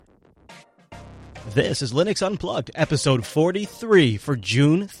This is Linux Unplugged, episode 43 for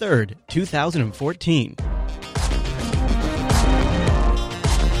June 3rd, 2014.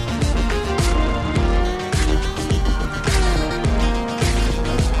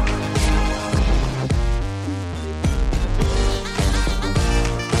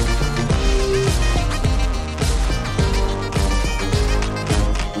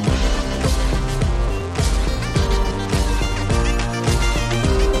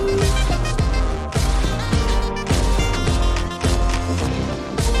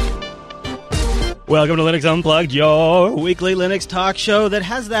 Welcome to Linux Unplugged, your weekly Linux talk show that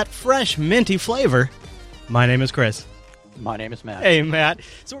has that fresh, minty flavor. My name is Chris. My name is Matt. Hey, Matt.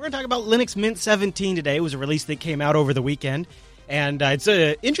 So we're going to talk about Linux Mint 17 today. It was a release that came out over the weekend. And it's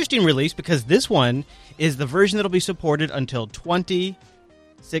an interesting release because this one is the version that will be supported until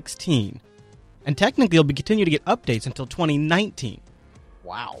 2016. And technically, it'll continue to get updates until 2019.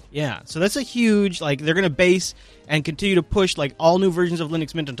 Wow. Yeah, so that's a huge, they're going to base and continue to push, all new versions of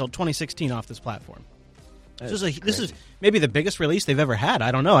Linux Mint until 2016 off this platform. This is maybe the biggest release they've ever had.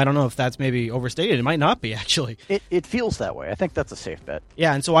 I don't know. I don't know if that's maybe overstated. It might not be, actually. It feels that way. I think that's a safe bet.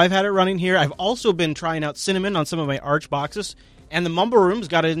 Yeah, and so I've had it running here. I've also been trying out Cinnamon on some of my Arch boxes, and the Mumble Room's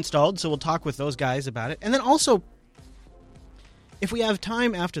got it installed, so we'll talk with those guys about it. And then also, if we have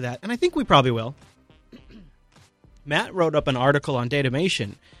time after that, and I think we probably will, Matt wrote up an article on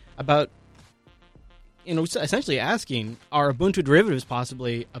Datamation about, essentially asking, are Ubuntu derivatives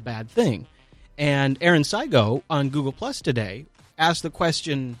possibly a bad thing? And Aaron Saigo on Google Plus today asked the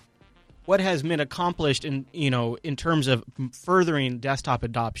question, what has Mint accomplished in terms of furthering desktop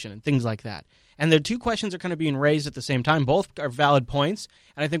adoption and things like that? And the two questions are kind of being raised at the same time. Both are valid points,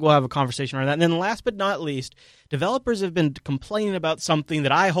 and I think we'll have a conversation around that. And then last but not least, developers have been complaining about something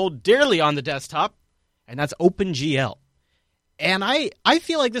that I hold dearly on the desktop, and that's OpenGL. And I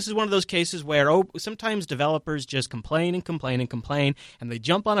feel like this is one of those cases where sometimes developers just complain, and they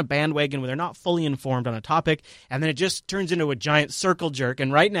jump on a bandwagon when they're not fully informed on a topic, and then it just turns into a giant circle jerk.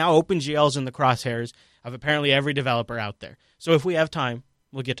 And right now, OpenGL is in the crosshairs of apparently every developer out there. So if we have time,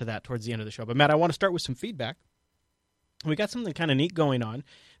 we'll get to that towards the end of the show. But Matt, I want to start with some feedback. We got something kind of neat going on.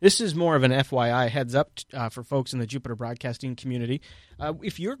 This is more of an FYI heads up for folks in the Jupiter Broadcasting community.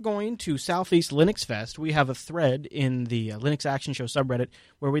 If you're going to Southeast Linux Fest, we have a thread in the Linux Action Show subreddit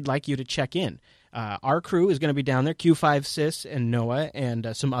where we'd like you to check in. Our crew is going to be down there, Q5Sys and Noah and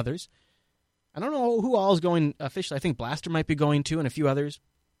some others. I don't know who all is going officially. I think Blaster might be going too and a few others.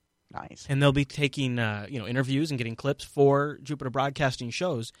 Nice. And they'll be taking interviews and getting clips for Jupiter Broadcasting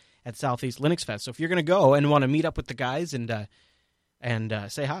shows at Southeast Linux Fest. So if you're going to go and want to meet up with the guys and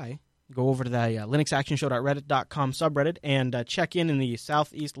say hi, go over to the linuxactionshow.reddit.com subreddit and check in the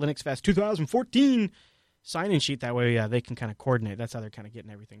Southeast Linux Fest 2014 sign-in sheet. That way they can kind of coordinate. That's how they're kind of getting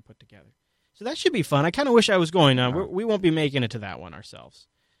everything put together. So that should be fun. I kind of wish I was going. We won't be making it to that one ourselves.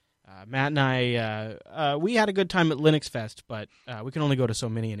 Matt and I, we had a good time at Linux Fest, but we can only go to so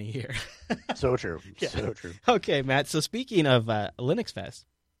many in a year. So true. Yeah. So true. Okay, Matt. So speaking of Linux Fest,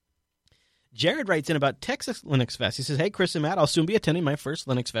 Jared writes in about Texas Linux Fest. He says, hey, Chris and Matt, I'll soon be attending my first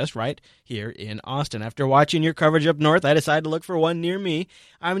Linux Fest right here in Austin. After watching your coverage up north, I decided to look for one near me.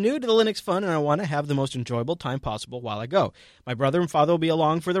 I'm new to the Linux fun, and I want to have the most enjoyable time possible while I go. My brother and father will be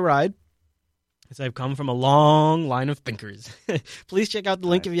along for the ride, as I've come from a long line of thinkers. Please check out the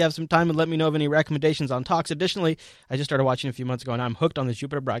link if you have some time and let me know of any recommendations on talks. Additionally, I just started watching a few months ago, and I'm hooked on the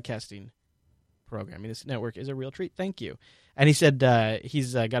Jupiter Broadcasting program. I mean, this network is a real treat. Thank you. And he said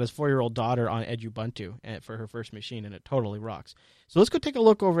he's got his 4-year-old daughter on Edubuntu for her first machine, and it totally rocks. So let's go take a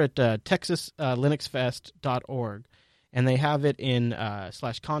look over at texaslinuxfest.org, and they have it in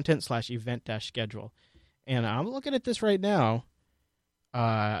 /content/event-schedule. And I'm looking at this right now.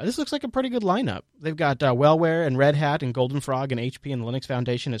 This looks like a pretty good lineup. They've got Wellware and Red Hat and Golden Frog and HP and the Linux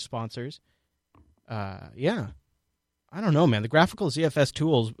Foundation as sponsors. Yeah. I don't know, man. The graphical ZFS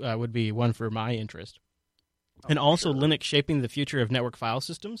tools would be one for my interest. And also sure. Linux Shaping the Future of Network File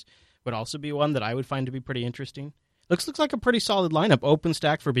Systems would also be one that I would find to be pretty interesting. Looks like a pretty solid lineup.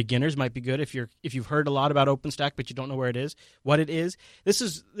 OpenStack for beginners might be good if you've heard a lot about OpenStack but you don't know where it is, what it is. This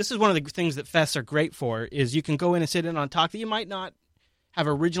is one of the things that fests are great for, is you can go in and sit in on talk that you might not have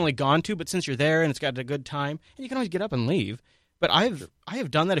originally gone to, but since you're there and it's got a good time, and you can always get up and leave. But I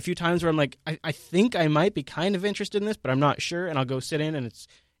have done that a few times where I'm like, I think I might be kind of interested in this, but I'm not sure, and I'll go sit in, and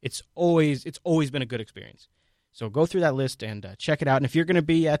it's always been a good experience. So go through that list and check it out. And if you're going to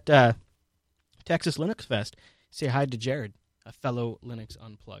be at Texas Linux Fest, say hi to Jared, a fellow Linux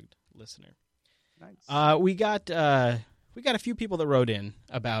Unplugged listener. Nice. We got a few people that wrote in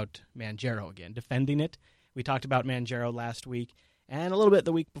about Manjaro again, defending it. We talked about Manjaro last week. and a little bit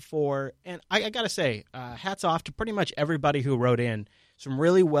the week before. And I got to say, hats off to pretty much everybody who wrote in some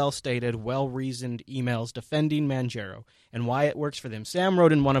really well-stated, well-reasoned emails defending Manjaro and why it works for them. Sam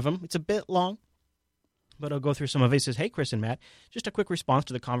wrote in one of them. It's a bit long, but I'll go through some of it. He says, "Hey, Chris and Matt, just a quick response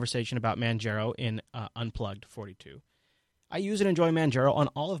to the conversation about Manjaro in Unplugged 42. I use and enjoy Manjaro on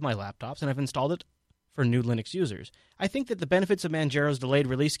all of my laptops, and I've installed it for new Linux users. I think that the benefits of Manjaro's delayed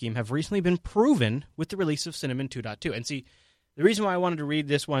release scheme have recently been proven with the release of Cinnamon 2.2. And see, the reason why I wanted to read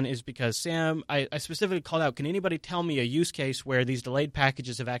this one is because, Sam, I specifically called out, can anybody tell me a use case where these delayed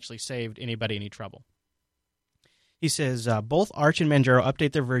packages have actually saved anybody any trouble? He says, both Arch and Manjaro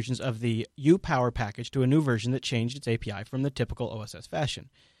update their versions of the uPower package to a new version that changed its API from the typical OSS fashion.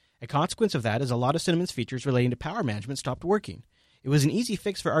 A consequence of that is a lot of Cinnamon's features relating to power management stopped working. It was an easy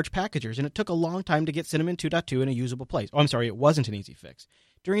fix for Arch packagers, and it took a long time to get Cinnamon 2.2 in a usable place. Oh, I'm sorry, it wasn't an easy fix.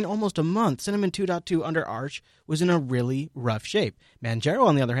 During almost a month, Cinnamon 2.2 under Arch was in a really rough shape. Manjaro,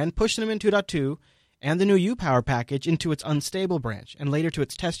 on the other hand, pushed Cinnamon 2.2 and the new uPower package into its unstable branch, and later to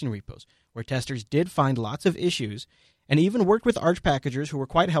its testing repos, where testers did find lots of issues, and even worked with Arch packagers who were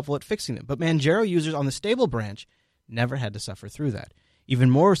quite helpful at fixing them. But Manjaro users on the stable branch never had to suffer through that.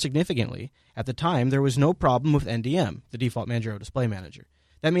 Even more significantly, at the time, there was no problem with NDM, the default Manjaro display manager.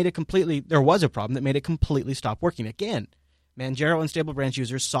 There was a problem that made it completely stop working. Again, Manjaro and stable branch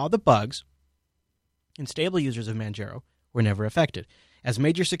users saw the bugs, and stable users of Manjaro were never affected. As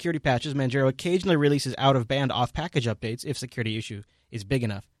major security patches, Manjaro occasionally releases out-of-band off-package updates if security issue is big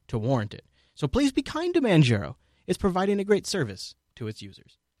enough to warrant it. So please be kind to Manjaro. It's providing a great service to its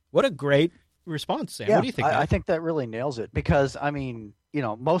users. What a great response, Sam. Yeah, what do you think? I think that really nails it because, I mean,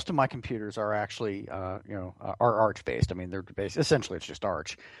 most of my computers are actually, are Arch-based. I mean, they're based, essentially it's just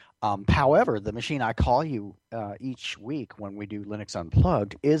Arch. However, the machine I call you each week when we do Linux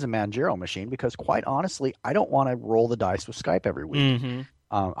Unplugged is a Manjaro machine because, quite honestly, I don't want to roll the dice with Skype every week. Mm-hmm.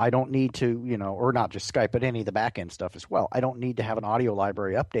 I don't need to, or not just Skype, but any of the back-end stuff as well. I don't need to have an audio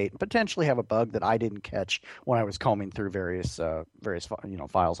library update and potentially have a bug that I didn't catch when I was combing through various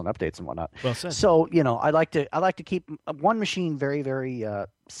files and updates and whatnot. Well said. So, I like to keep one machine very, very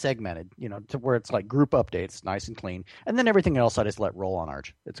segmented, to where it's like group updates, nice and clean, and then everything else I just let roll on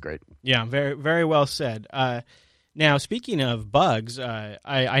Arch. It's great. Yeah, very, very well said. Now, speaking of bugs,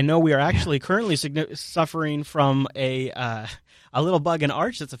 I know we are actually currently suffering from a little bug in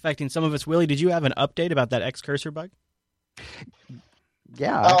Arch that's affecting some of us. Willie, did you have an update about that Xcursor bug?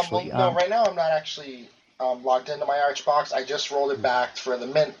 Yeah, actually. No, right now I'm not actually logged into my Arch box. I just rolled it back for the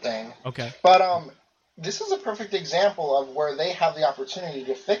Mint thing. Okay. But this is a perfect example of where they have the opportunity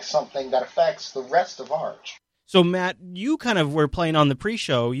to fix something that affects the rest of Arch. So, Matt, you kind of were playing on the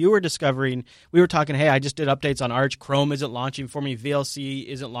pre-show. You were discovering, we were talking, hey, I just did updates on Arch. Chrome isn't launching for me. VLC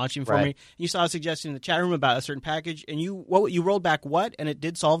isn't launching for me. You saw a suggestion in the chat room about a certain package, and you rolled back what, and it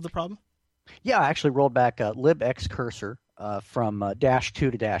did solve the problem? Yeah, I actually rolled back libxcursor from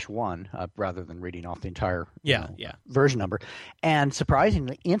 -2 to -1 rather than reading off the entire version number. And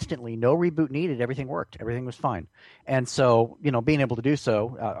surprisingly, instantly, no reboot needed. Everything worked. Everything was fine. And so, being able to do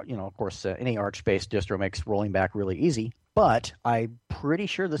so, of course, any Arch-based distro makes rolling back really easy. But I'm pretty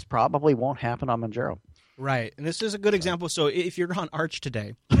sure this probably won't happen on Manjaro. Right. And this is a good example. So if you're on Arch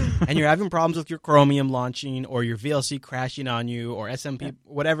today and you're having problems with your Chromium launching or your VLC crashing on you or SMP,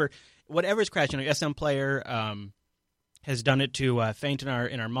 whatever is crashing on your SM player, has done it to Faint in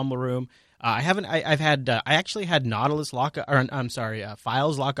our Mumble room. I actually had Nautilus lock up, or I'm sorry,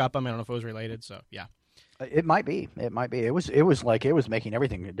 Files lock up. I don't know if it was related. So yeah, it might be. It was making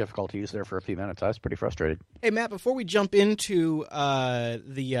everything difficult to use there for a few minutes. I was pretty frustrated. Hey Matt, before we jump into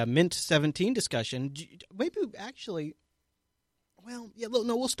the Mint 17 discussion, maybe actually. Well, yeah,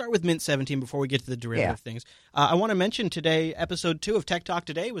 no, we'll start with Mint 17 before we get to the derivative things. I want to mention today, episode 2 of Tech Talk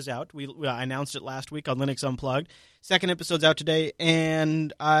Today was out. We announced it last week on Linux Unplugged. Second episode's out today,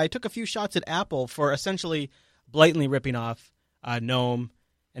 and I took a few shots at Apple for essentially blatantly ripping off GNOME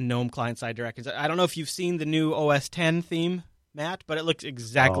and GNOME client-side directives. I don't know if you've seen the new OS X theme, Matt, but it looks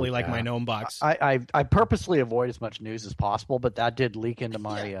exactly like my GNOME box. I purposely avoid as much news as possible, but that did leak into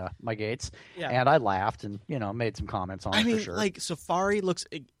my my gates, and I laughed and made some comments on it for sure. Like Safari looks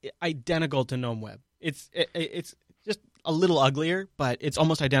identical to GNOME Web. It's just a little uglier, but it's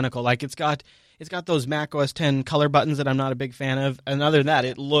almost identical. Like it's got those Mac OS X color buttons that I'm not a big fan of, and other than that,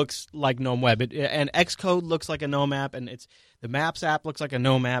 it looks like GNOME Web. And Xcode looks like a GNOME app, and the Maps app looks like a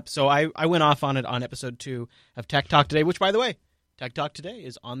GNOME app. So I went off on it on episode 2 of Tech Talk Today, which, by the way, Tech Talk Today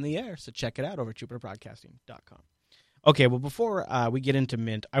is on the air, so check it out over at JupiterBroadcasting.com. Okay, well, before we get into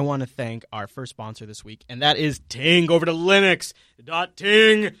Mint, I want to thank our first sponsor this week, and that is Ting. Go over to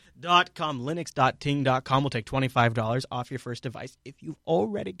linux.ting.com. Linux.ting.com will take $25 off your first device. If you've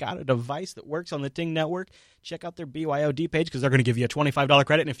already got a device that works on the Ting network, check out their BYOD page because they're going to give you a $25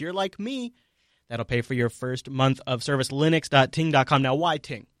 credit. And if you're like me, that'll pay for your first month of service. Linux.ting.com. Now, why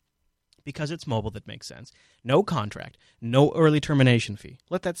Ting? Because it's mobile that makes sense. No contract, no early termination fee.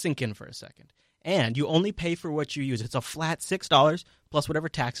 Let that sink in for a second. And you only pay for what you use. It's a flat $6 plus whatever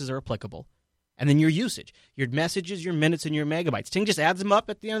taxes are applicable. And then your usage, your messages, your minutes, and your megabytes. Ting just adds them up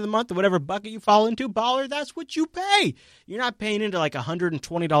at the end of the month, or whatever bucket you fall into. Baller, that's what you pay. You're not paying into like a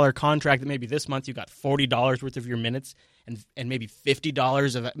 $120 contract that maybe this month you got $40 worth of your minutes and maybe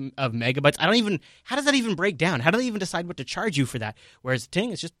 $50 of megabytes. How does that even break down? How do they even decide what to charge you for that? Whereas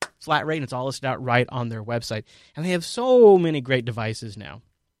Ting, it's just flat rate and it's all listed out right on their website. And they have so many great devices now.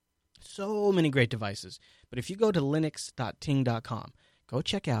 So many great devices. But if you go to linux.ting.com, go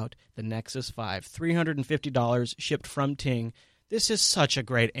check out the Nexus 5, $350 shipped from Ting. This is such a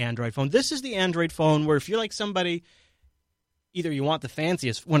great Android phone. This is the Android phone where if you're like somebody, either you want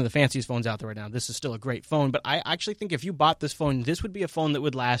one of the fanciest phones out there right now, this is still a great phone, but I actually think if you bought this phone, this would be a phone that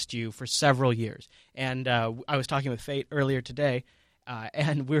would last you for several years. And I was talking with Fate earlier today,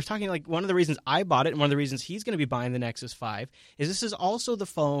 and we were talking like one of the reasons I bought it and one of the reasons he's going to be buying the Nexus 5 is this is also the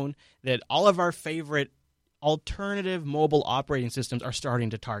phone that all of our favorite alternative mobile operating systems are starting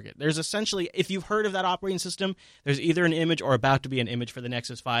to target. There's essentially, if you've heard of that operating system, there's either an image or about to be an image for the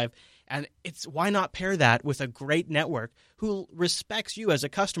Nexus 5, and it's why not pair that with a great network who respects you as a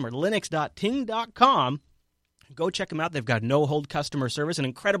customer. Linux.ting.com. Go check them out. They've got no-hold customer service, an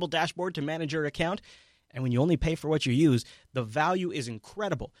incredible dashboard to manage your account. And when you only pay for what you use, the value is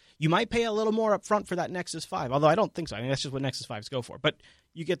incredible. You might pay a little more up front for that Nexus 5, although I don't think so. I mean, that's just what Nexus 5s go for. But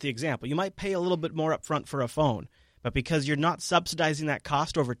you get the example. You might pay a little bit more up front for a phone, but because you're not subsidizing that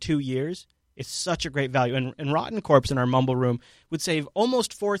cost over 2 years, it's such a great value. And Rotten Corpse in our Mumble Room would save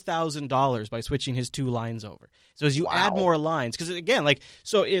almost $4,000 by switching his 2 lines over. So as you add more lines, because again, like,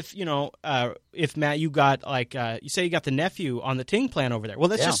 so if, if Matt, you got like, you say you got the nephew on the Ting plan over there. Well,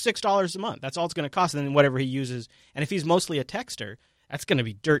 that's just $6 a month. That's all it's going to cost. And then whatever he uses. And if he's mostly a texter, that's going to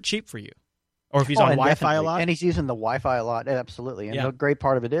be dirt cheap for you. Or if he's on Wi-Fi a lot. And he's using the Wi-Fi a lot, absolutely. And the great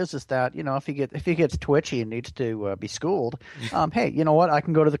part of it is that, if he gets twitchy and needs to be schooled, hey, you know what? I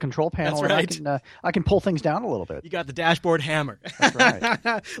can go to the control panel and I can pull things down a little bit. You got the dashboard hammer. That's right.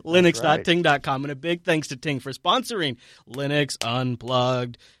 Linux.ting.com. And a big thanks to Ting for sponsoring Linux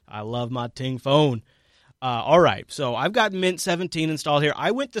Unplugged. I love my Ting phone. All right, so I've got Mint 17 installed here.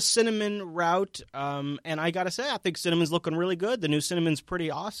 I went the Cinnamon route, and I got to say, I think Cinnamon's looking really good. The new Cinnamon's pretty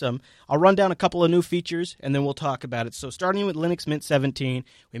awesome. I'll run down a couple of new features, and then we'll talk about it. So starting with Linux Mint 17,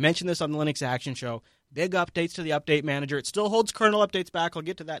 we mentioned this on the Linux Action Show. Big updates to the Update Manager. It still holds kernel updates back. I'll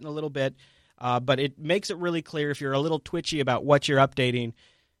get to that in a little bit, but it makes it really clear if you're a little twitchy about what you're updating,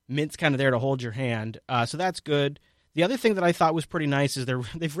 Mint's kind of there to hold your hand, so that's good. The other thing that I thought was pretty nice is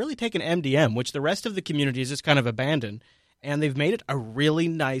they've really taken MDM, which the rest of the community has just kind of abandoned, and they've made it a really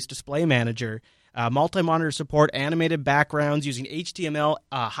nice display manager. Multi-monitor support, animated backgrounds using HTML,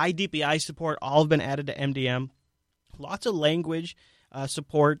 high DPI support, all have been added to MDM. Lots of language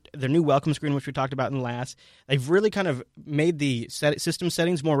support, their new welcome screen, which we talked about in last. They've really kind of made the system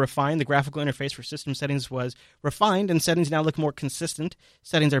settings more refined. The graphical interface for system settings was refined, and settings now look more consistent.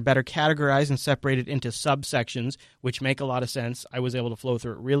 Settings are better categorized and separated into subsections, which make a lot of sense. I was able to flow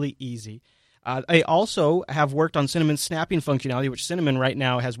through it really easy. They also have worked on Cinnamon's snapping functionality, which Cinnamon right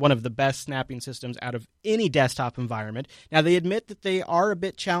now has one of the best snapping systems out of any desktop environment. Now, they admit that they are a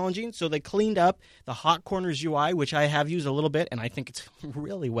bit challenging, so they cleaned up the Hot Corners UI, which I have used a little bit, and I think it's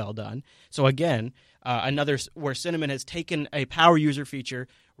really well done. So again, another where Cinnamon has taken a power user feature,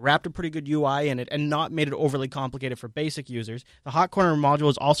 wrapped a pretty good UI in it, and not made it overly complicated for basic users. The Hot Corner module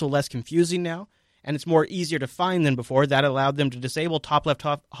is also less confusing now, and it's more easier to find than before. That allowed them to disable top left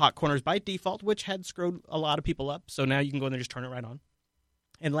hot corners by default, which had screwed a lot of people up. So now you can go in there and just turn it right on.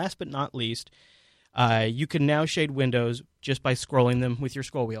 And last but not least, you can now shade windows just by scrolling them with your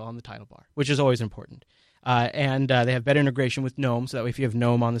scroll wheel on the title bar, which is always important. And they have better integration with GNOME, so that way if you have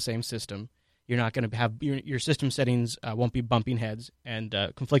GNOME on the same system, you're not going to have your system settings won't be bumping heads and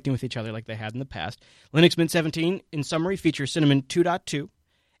conflicting with each other like they had in the past. Linux Mint 17, in summary, features Cinnamon 2.2,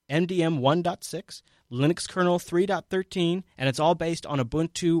 MDM 1.6, Linux kernel 3.13, and it's all based on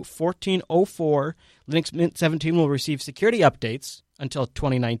Ubuntu 14.04. Linux Mint 17 will receive security updates until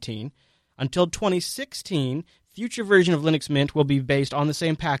 2019. Until 2016, future version of Linux Mint will be based on the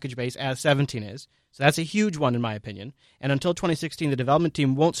same package base as 17 is. So that's a huge one in my opinion. And until 2016, the development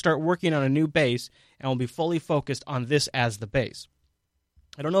team won't start working on a new base and will be fully focused on this as the base.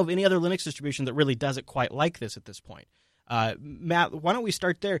 I don't know of any other Linux distribution that really does it quite like this at this point. Matt, why don't we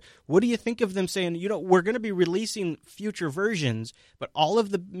start there? What do you think of them saying, we're going to be releasing future versions, but all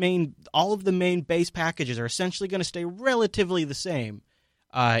of the main base packages are essentially going to stay relatively the same?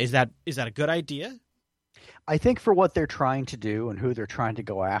 Is that a good idea? I think for what they're trying to do and who they're trying to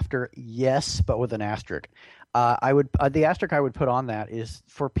go after, yes, but with an asterisk. The asterisk I would put on that is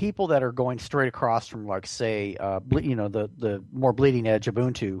for people that are going straight across from, like, say, the more bleeding edge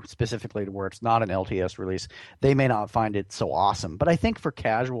Ubuntu specifically, to where it's not an LTS release, they may not find it so awesome. But I think for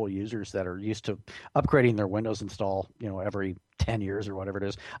casual users that are used to upgrading their Windows install, every 10 years or whatever it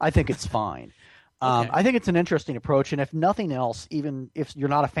is, I think it's fine. Okay. I think it's an interesting approach, and if nothing else, even if you're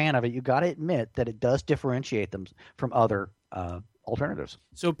not a fan of it, you got to admit that it does differentiate them from other alternatives.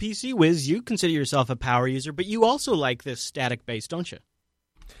 So, PC Wiz, you consider yourself a power user, but you also like this static base, don't you?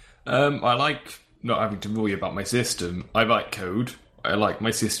 I like not having to worry about my system. I write code. I like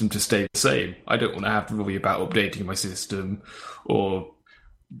my system to stay the same. I don't want to have to worry about updating my system or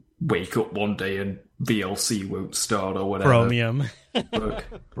wake up one day and VLC won't start or whatever. Chromium.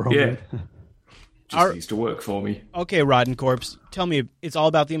 Yeah. Just needs to work for me. Okay, Rotten Corpse, tell me, it's all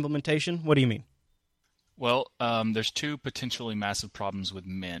about the implementation? What do you mean? Well, there's two potentially massive problems with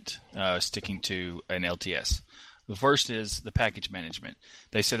Mint sticking to an LTS. The first is the package management.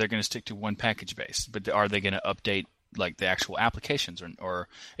 They say they're going to stick to one package base, but are they going to update like the actual applications, or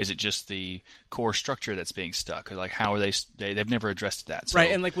is it just the core structure that's being stuck? Or like how are they've never addressed that. So,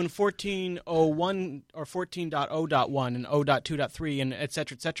 right, and like when 14.01 or 14.0.1 and 0.2.3 and et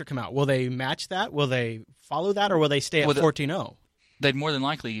cetera come out, will they match that? Will they follow that, or will they stay at 14.0? They'd more than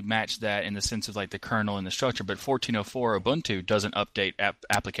likely match that in the sense of like the kernel and the structure, but 14.04 Ubuntu doesn't update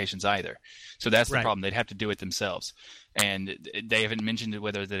applications either. So that's the problem. They'd have to do it themselves. And they haven't mentioned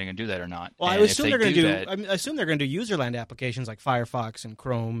whether they're going to do that or not. Well, I assume they're going to do userland applications like Firefox and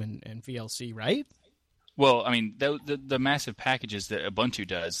Chrome and VLC, right? Well, I mean, the massive packages that Ubuntu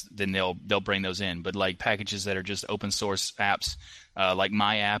does, then they'll bring those in. But like packages that are just open source apps, like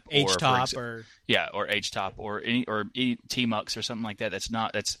MyApp or HTOP or HTOP or Tmux or something like that.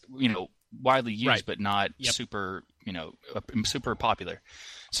 That's widely used, but not super super popular.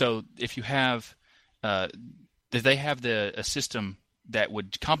 So if you have if they have a system that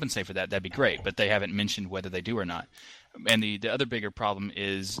would compensate for that, that'd be great. But they haven't mentioned whether they do or not. And the other bigger problem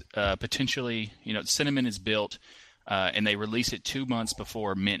is potentially, Cinnamon is built and they release it 2 months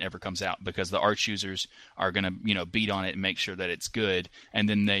before Mint ever comes out because the Arch users are going to, beat on it and make sure that it's good. And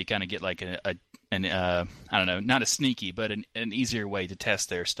then they kind of get like I don't know, not a sneaky, but an easier way to test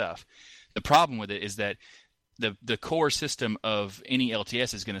their stuff. The problem with it is that the core system of any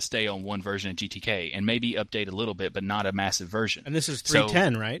LTS is going to stay on one version of GTK and maybe update a little bit, but not a massive version. And this is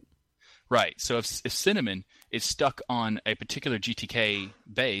 3.10, right? Right. So if Cinnamon is stuck on a particular GTK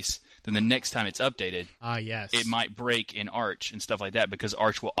base, then the next time it's updated, it might break in Arch and stuff like that because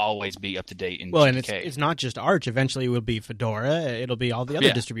Arch will always be up to date in GTK. And it's not just Arch. Eventually, it will be Fedora. It'll be all the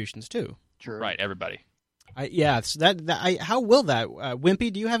other distributions too. Sure. Right. Everybody. How will that?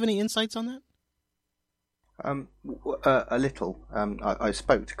 Wimpy, do you have any insights on that? A little. I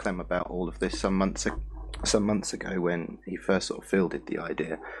spoke to Clem about all of this some months ago when he first sort of fielded the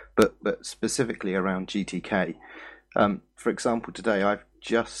idea, but specifically around GTK. For example, today I've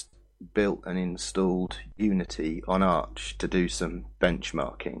just built and installed Unity on Arch to do some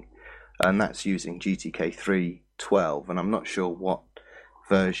benchmarking, and that's using GTK 3.12, and I'm not sure what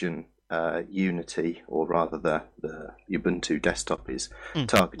version Unity, or rather the Ubuntu desktop is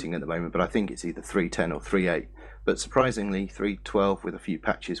targeting at the moment, but I think it's either 3.10 or 3.8. But surprisingly, 3.12 with a few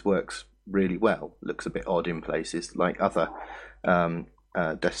patches works really well. Looks a bit odd in places, like other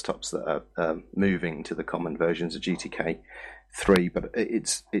desktops that are moving to the common versions of GTK 3, but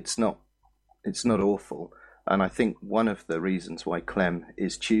it's not awful. And I think one of the reasons why Clem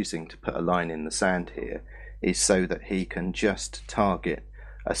is choosing to put a line in the sand here is so that he can just target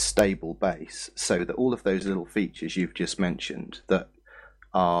a stable base, so that all of those little features you've just mentioned that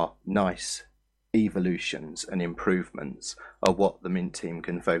are nice evolutions and improvements are what the Mint team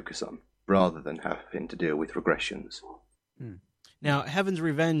can focus on, rather than having to deal with regressions. Now, Heaven's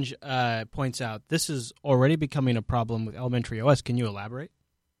Revenge points out this is already becoming a problem with Elementary OS. Can you elaborate?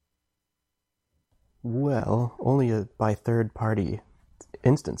 Well, only by third-party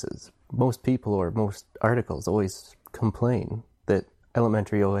instances. Most people or most articles always complain that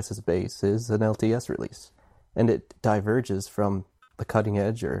Elementary OS's base is an LTS release, and it diverges from the cutting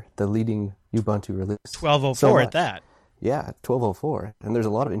edge or the leading Ubuntu release. 12.04 at that. Yeah, 12.04. And there's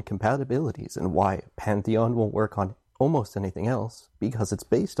a lot of incompatibilities, and why Pantheon won't work on almost anything else, because it's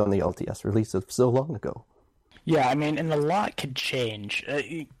based on the LTS release of so long ago. Yeah, I mean, and a lot could change.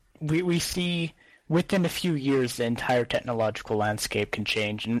 We see within a few years the entire technological landscape can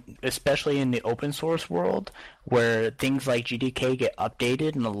change, and especially in the open source world, where things like GTK get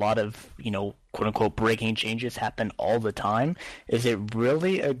updated and a lot of, quote-unquote breaking changes happen all the time. Is it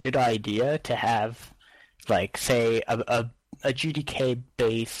really a good idea to have, like, say, a GTK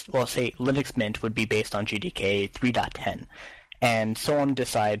based, well, say Linux Mint would be based on GTK 3.10, and someone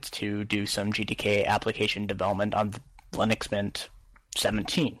decides to do some GTK application development on Linux Mint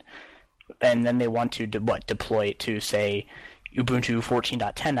 17, and then they want to deploy it to, say, Ubuntu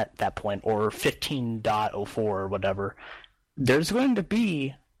 14.10 at that point, or 15.04 or whatever. There's going to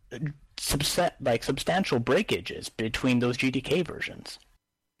be substantial breakages between those GTK versions.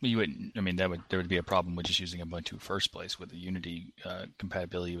 You wouldn't. I mean, there would be a problem with just using Ubuntu first place with the Unity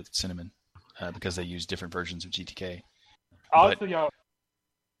compatibility with Cinnamon, because they use different versions of GTK. Also, y'all.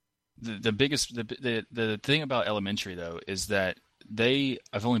 The thing about Elementary though is that they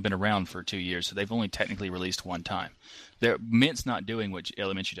have only been around for 2 years, so they've only technically released one time. Mint's not doing what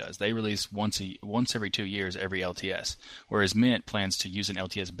Elementary does. They release once every 2 years every LTS, whereas Mint plans to use an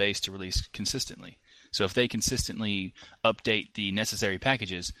LTS base to release consistently. So if they consistently update the necessary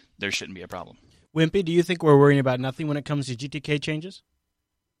packages, there shouldn't be a problem. Wimpy, do you think we're worrying about nothing when it comes to GTK changes?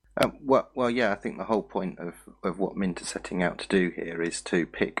 Well, yeah, I think the whole point of what Mint are setting out to do here is to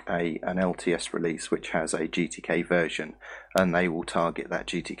pick an LTS release which has a GTK version, and they will target that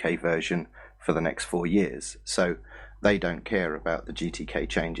GTK version for the next 4 years. So they don't care about the GTK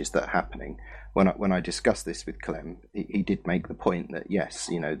changes that are happening. When I discussed this with Clem, he did make the point that yes,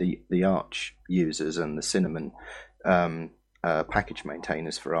 the Arch users and the Cinnamon package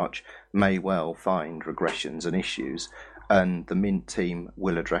maintainers for Arch may well find regressions and issues, and the Mint team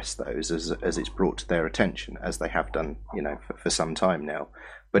will address those as it's brought to their attention, as they have done, for some time now.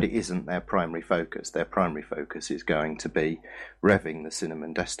 But it isn't their primary focus. Their primary focus is going to be revving the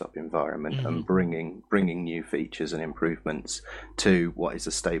Cinnamon desktop environment and bringing new features and improvements to what is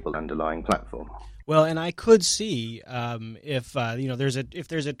a stable underlying platform. Well, and I could see if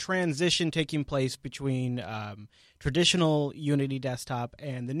there's a transition taking place between traditional Unity desktop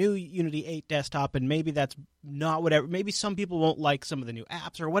and the new Unity 8 desktop, and maybe that's not whatever. Maybe some people won't like some of the new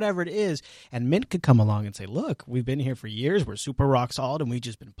apps or whatever it is, and Mint could come along and say, "Look, we've been here for years. We're super rock solid, and we've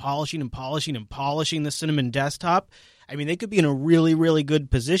just been polishing the Cinnamon desktop." I mean, they could be in a really, really good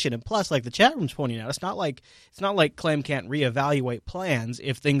position. And plus, like the chat room's pointing out, it's not like Clem can't reevaluate plans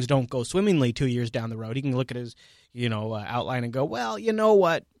if things don't go swimmingly 2 years down the road. He can look at his, outline and go, well, you know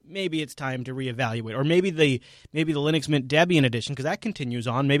what? Maybe it's time to reevaluate. Or maybe the Linux Mint Debian edition, because that continues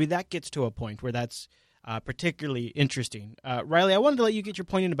on. Maybe that gets to a point where that's particularly interesting. Riley, I wanted to let you get your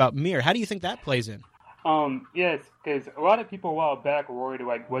point in about Mir. How do you think that plays in? Yes, because a lot of people a while back were worried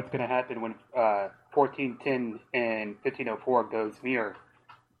what's going to happen when 14.10 and 15.04 goes Mir.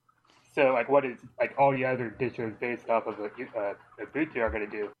 So what is all the other distros based off of Ubuntu are going to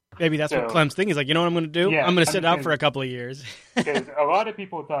do? Maybe that's what Clem's thing is. You know what I'm going to do? Yeah, I'm going to sit out for a couple of years. Because a lot of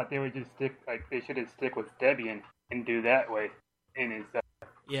people thought they would just they should just stick with Debian and do that way, and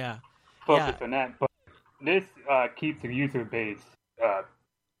focus on that. But this keeps the user base.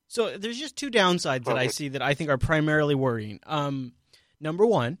 So there's just two downsides that I see that I think are primarily worrying. Number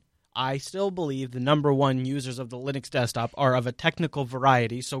one, I still believe the number one users of the Linux desktop are of a technical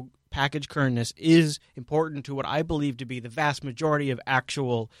variety, so package currentness is important to what I believe to be the vast majority of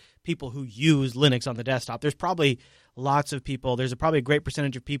actual people who use Linux on the desktop. There's probably lots of people, probably a great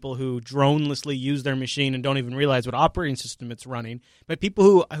percentage of people who dronelessly use their machine and don't even realize what operating system it's running. But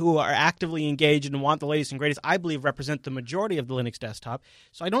people who are actively engaged and want the latest and greatest, I believe, represent the majority of the Linux desktop.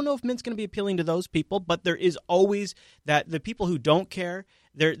 So I don't know if Mint's going to be appealing to those people, but there is always the people who don't care.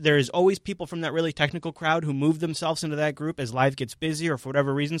 There is always people from that really technical crowd who move themselves into that group as life gets busy or for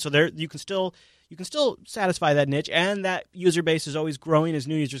whatever reason. So you can still satisfy that niche, and that user base is always growing as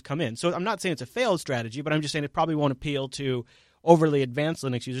new users come in. So I'm not saying it's a failed strategy, but I'm just saying it probably won't appeal to overly advanced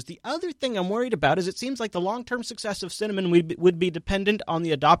Linux users. The other thing I'm worried about is it seems like the long-term success of Cinnamon would be dependent on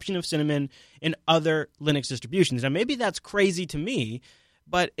the adoption of Cinnamon in other Linux distributions. Now, maybe that's crazy to me,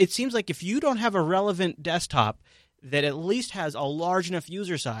 but it seems like if you don't have a relevant desktop that at least has a large enough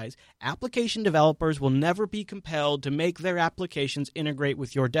user size, application developers will never be compelled to make their applications integrate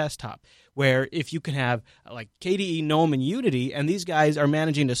with your desktop. Where if you can have like KDE, GNOME, and Unity, and these guys are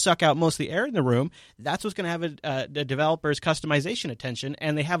managing to suck out most of the air in the room, that's what's going to have the developer's customization attention,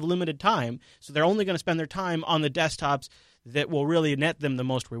 and they have limited time, so they're only going to spend their time on the desktops that will really net them the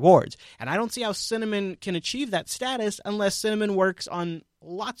most rewards. And I don't see how Cinnamon can achieve that status unless Cinnamon works on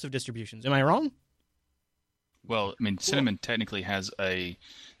lots of distributions. Am I wrong? Well, I mean, Cinnamon technically has the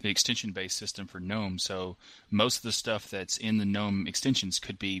extension-based system for GNOME, so most of the stuff that's in the GNOME extensions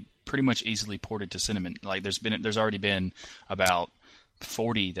could be pretty much easily ported to Cinnamon. Like there's already been about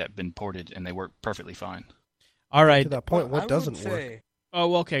 40 that have been ported, and they work perfectly fine. All right. To that point, what doesn't work?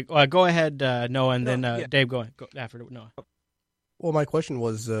 Oh, okay. Go ahead, Noah, and then Dave. Go after Noah. Well, my question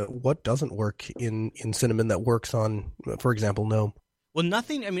was, what doesn't work in Cinnamon that works on, for example, GNOME? Well,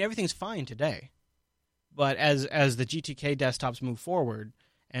 nothing. I mean, everything's fine today. But as the GTK desktops move forward,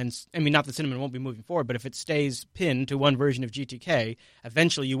 and I mean, not that Cinnamon won't be moving forward, but if it stays pinned to one version of GTK,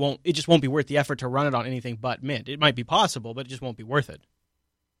 eventually it just won't be worth the effort to run it on anything but Mint. It might be possible, but it just won't be worth it.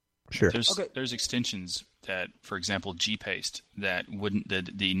 Sure. There's extensions that, for example, GPaste, that wouldn't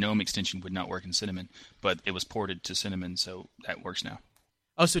the GNOME extension would not work in Cinnamon, but it was ported to Cinnamon, so that works now.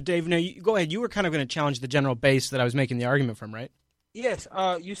 Oh, so Dave, now go ahead. You were kind of going to challenge the general base that I was making the argument from, right? Yes,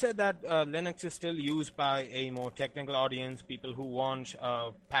 you said that Linux is still used by a more technical audience, people who want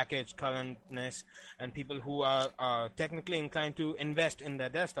package currentness, and people who are technically inclined to invest in their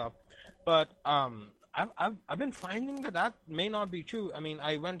desktop. But I've been finding that may not be true. I mean,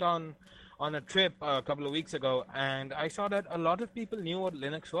 I went on a trip a couple of weeks ago, and I saw that a lot of people knew what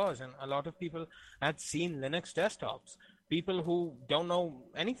Linux was, and a lot of people had seen Linux desktops. People who don't know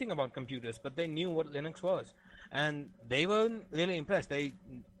anything about computers, but they knew what Linux was. And they weren't really impressed. They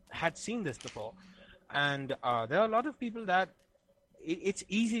had seen this before. And there are a lot of people that it's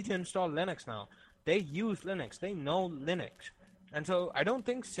easy to install Linux now. They use Linux. They know Linux. And so I don't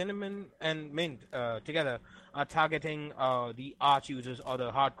think Cinnamon and Mint together are targeting the Arch users or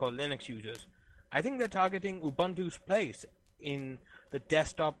the hardcore Linux users. I think they're targeting Ubuntu's place in the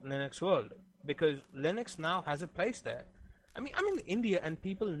desktop Linux world, because Linux now has a place there. I mean, I'm in India, and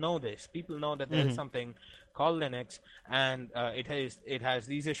people know this. People know that there is something called Linux, and it has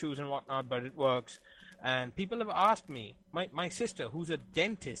these issues and whatnot, but it works. And people have asked me. My sister, who's a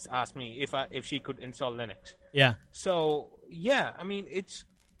dentist, asked me if she could install Linux. Yeah. So yeah, I mean,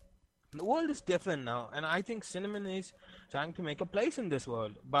 the world is different now, and I think Cinnamon is trying to make a place in this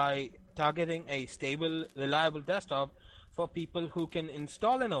world by targeting a stable, reliable desktop for people who can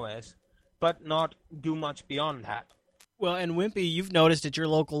install an OS, but not do much beyond that. Well, and Wimpy, you've noticed at your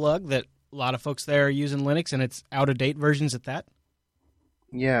local lug that a lot of folks there are using Linux, and it's out-of-date versions at that?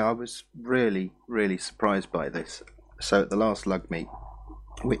 Yeah, I was really, really surprised by this. So at the last lug meet,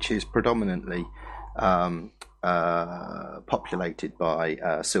 which is predominantly populated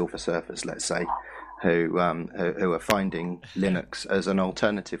by Silver Surfers, let's say, who are finding Linux as an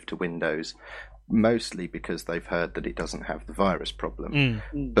alternative to Windows, mostly because they've heard that it doesn't have the virus problem.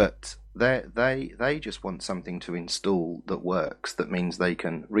 But they just want something to install that works, that means they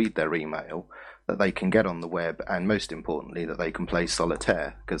can read their email, that they can get on the web, and most importantly, that they can play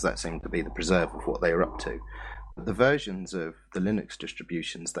solitaire, because that seemed to be the preserve of what they were up to. The versions of the Linux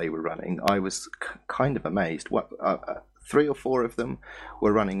distributions they were running, I was kind of amazed. 3 or 4 of them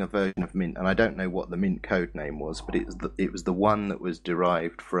were running a version of Mint, and I don't know what the Mint code name was, but it was the one that was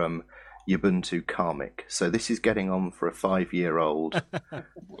derived from Ubuntu Karmic. So this is getting on for a 5-year-old,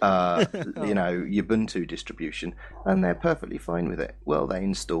 Ubuntu distribution, and they're perfectly fine with it. Well, they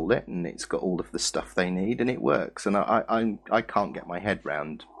install it, and it's got all of the stuff they need, and it works. And I can't get my head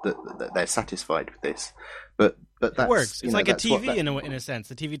round that they're satisfied with this. But that works. It's like a TV in a sense.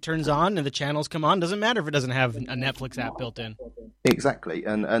 The TV turns on and the channels come on. Doesn't matter if it doesn't have a Netflix app built in. Exactly.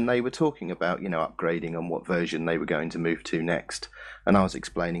 And they were talking about, upgrading on what version they were going to move to next. And I was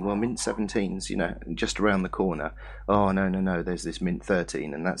explaining, well, Mint 17's, just around the corner. Oh, no, there's this Mint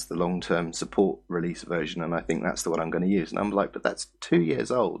 13, and that's the long-term support release version, and I think that's the one I'm going to use. And I'm like, but that's 2 years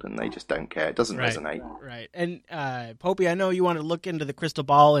old, and they just don't care. It doesn't resonate. Right. And, Popey, I know you want to look into the crystal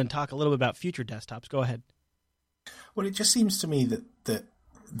ball and talk a little bit about future desktops. Go ahead. Well, it just seems to me that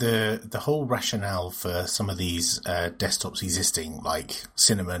the whole rationale for some of these desktops existing, like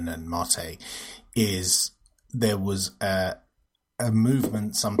Cinnamon and Mate, is there was a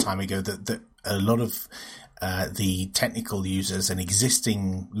movement some time ago that a lot of the technical users and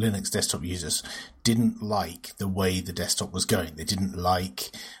existing Linux desktop users didn't like the way the desktop was going. They didn't like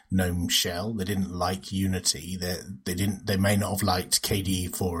GNOME Shell. They didn't like Unity. They may not have liked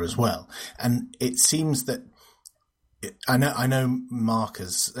KDE 4 as well. And it seems that I know Mark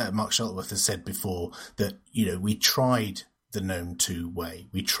Shuttleworth has said before that, we tried the GNOME 2 way.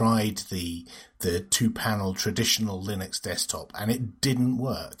 We tried the 2-panel traditional Linux desktop, and it didn't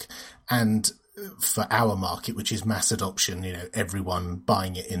work. And for our market, which is mass adoption, everyone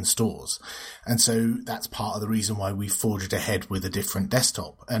buying it in stores. And so that's part of the reason why we forged ahead with a different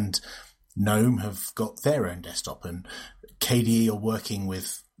desktop. And GNOME have got their own desktop, and KDE are working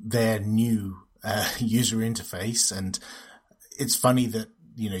with their new user interface. And it's funny that,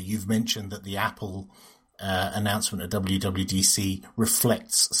 you've mentioned that the Apple announcement at WWDC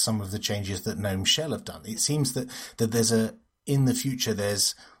reflects some of the changes that GNOME Shell have done. It seems that in the future,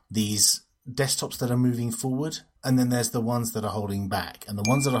 there's these desktops that are moving forward, and then there's the ones that are holding back. And the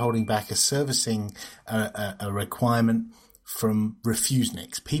ones that are holding back are servicing a requirement from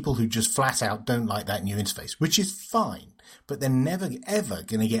refuseniks, people who just flat out don't like that new interface, which is fine, but they're never ever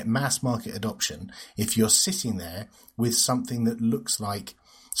going to get mass market adoption if you're sitting there with something that looks like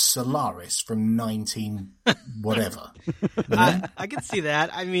Solaris from 19 whatever. I can see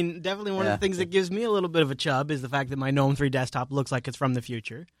that. I mean, definitely one of the things that gives me a little bit of a chub is the fact that my GNOME 3 desktop looks like it's from the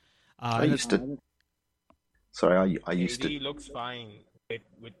future. I used to. KDE looks fine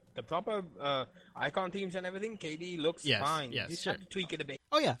with the proper icon themes and everything. KDE looks fine. Yes, you just sure. have to tweak it a bit.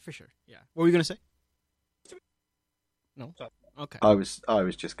 Oh yeah, for sure. Yeah. What were you going to say? No. Okay. I was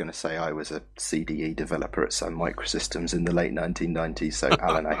just going to say I was a CDE developer at Sun Microsystems in the late 1990s. So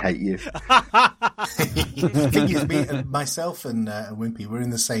Alan, I hate you. The thing is, myself and Wimpy, we're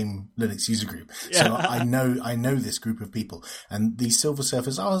in the same Linux user group, so I know this group of people. And these Silver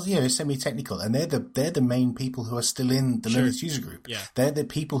Surfers are semi-technical, and they're the main people who are still in the Linux user group. Yeah. They're the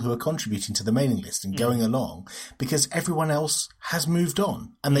people who are contributing to the mailing list and going along, because everyone else has moved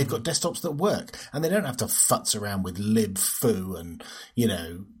on and they've got desktops that work, and they don't have to futz around with libfoo and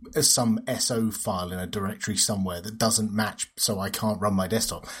some SO file in a directory somewhere that doesn't match, so I can't run my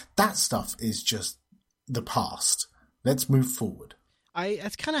desktop. That stuff is just the past. Let's move forward.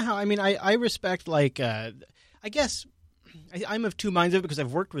 That's kind of how I respect, I guess I'm of two minds of it, because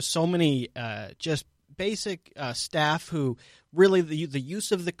I've worked with so many just basic staff who really the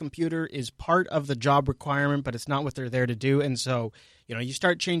use of the computer is part of the job requirement, but it's not what they're there to do. And so you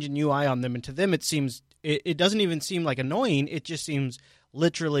start changing UI on them, and to them it seems it doesn't even seem like annoying. It just seems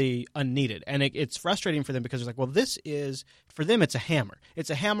literally unneeded, and it's frustrating for them, because it's like, well, this is, for them it's a hammer.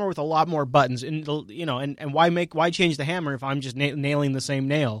 It's a hammer with a lot more buttons, and and why change the hammer if I'm just nailing the same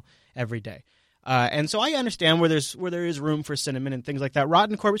nail every day? And so I understand where there is room for Cinnamon and things like that.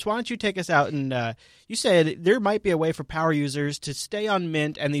 Rotten Corpus, why don't you take us out? And you said there might be a way for power users to stay on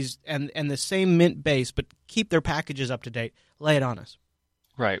Mint and the same Mint base, but keep their packages up to date. Lay it on us.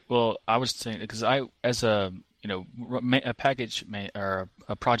 Right. Well, I was saying, because I, as a package or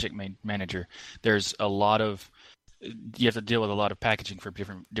a project manager, there's a lot of, you have to deal with a lot of packaging for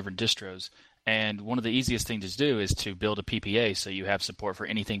different distros. And one of the easiest things to do is to build a PPA, so you have support for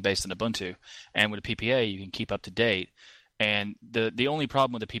anything based on Ubuntu. And with a PPA, you can keep up to date. And the only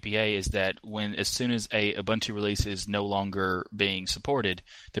problem with the PPA is that as soon as a Ubuntu release is no longer being supported,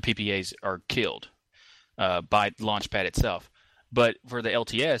 the PPAs are killed by Launchpad itself. But for the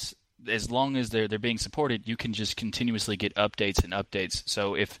LTS, as long as they're being supported, you can just continuously get updates and updates.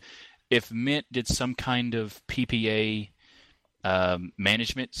 So if Mint did some kind of PPA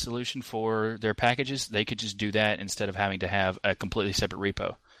management solution for their packages, they could just do that instead of having to have a completely separate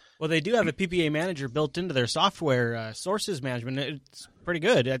repo. Well, they do have a PPA manager built into their software, sources management. It's pretty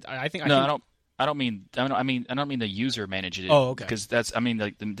good. I don't mean the user manage it. Oh, okay. Because that's,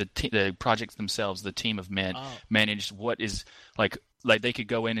 the projects themselves, the team of Mint managed what is like they could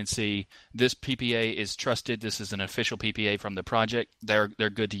go in and see this PPA is trusted. This is an official PPA from the project. They're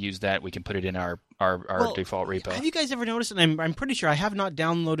good to use that. We can put it in our default repo. Have you guys ever noticed? And I'm pretty sure I have not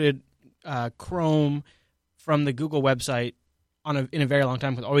downloaded Chrome from the Google website in a very long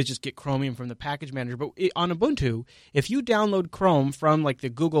time, because I always just get Chromium from the package manager. But on Ubuntu, if you download Chrome from the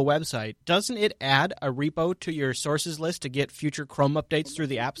Google website, doesn't it add a repo to your sources list to get future Chrome updates through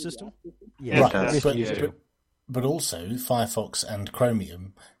the app system? Yeah, right. But also, Firefox and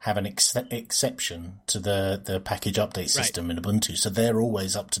Chromium have an exception to the package update system in Ubuntu, so they're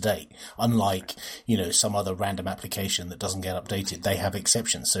always up to date. Unlike some other random application that doesn't get updated, they have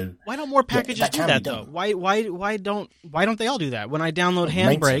exceptions. So why don't more packages do that though? Why don't they all do that? When I download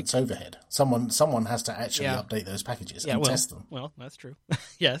Handbrake, maintenance overhead. Someone has to actually update those packages and test them. Well, that's true.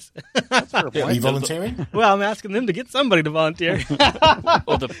 Yes. That's fair point. Are you volunteering? Well, I'm asking them to get somebody to volunteer.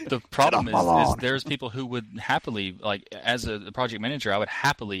 Well, the problem is there's people who would happily happily, like as the project manager, I would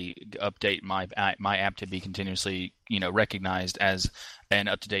happily update my app to be continuously, recognized as an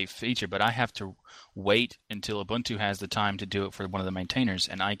up-to-date feature. But I have to wait until Ubuntu has the time to do it for one of the maintainers,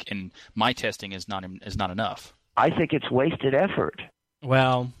 and my testing is not enough. I think it's wasted effort.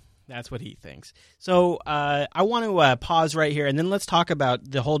 Well, that's what he thinks. So I want to pause right here, and then let's talk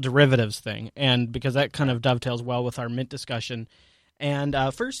about the whole derivatives thing, and because that kind of dovetails well with our Mint discussion. And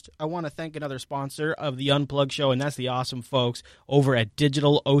first, I want to thank another sponsor of the Unplugged Show, and that's the awesome folks over at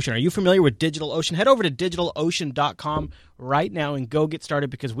DigitalOcean. Are you familiar with DigitalOcean? Head over to DigitalOcean.com right now and go get started,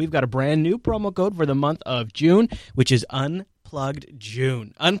 because we've got a brand new promo code for the month of June, which is Unplugged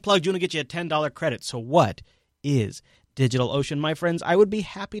June. Unplugged June will get you a $10 credit. So what is DigitalOcean, my friends? I would be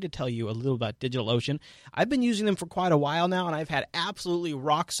happy to tell you a little about DigitalOcean. I've been using them for quite a while now, and I've had absolutely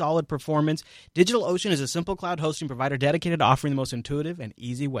rock-solid performance. DigitalOcean is a simple cloud hosting provider dedicated to offering the most intuitive and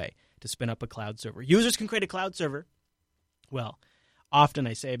easy way to spin up a cloud server. Users can create a cloud server, well, often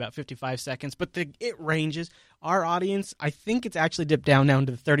I say about 55 seconds, but it ranges. Our audience, I think it's actually dipped down now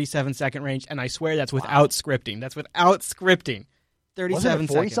into the 37-second range, and I swear that's without scripting. That's without scripting. 37 Wasn't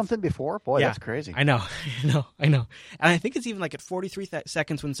it 40 something before? Boy, yeah, that's crazy. I know. And I think it's even like at 43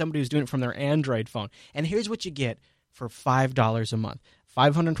 seconds when somebody was doing it from their Android phone. And here's what you get for $5 a month.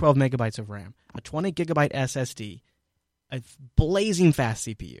 512 megabytes of RAM, a 20 gigabyte SSD, a blazing fast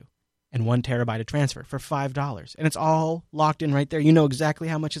CPU, and 1 terabyte of transfer for $5. And it's all locked in right there. You know exactly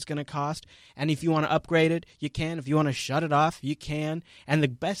how much it's going to cost. And if you want to upgrade it, you can. If you want to shut it off, you can. And the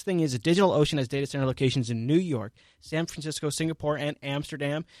best thing is that DigitalOcean has data center locations in New York, San Francisco, Singapore, and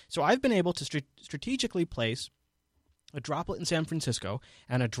Amsterdam. So I've been able to strategically place a droplet in San Francisco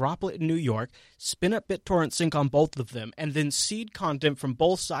and a droplet in New York, spin up BitTorrent sync on both of them, and then seed content from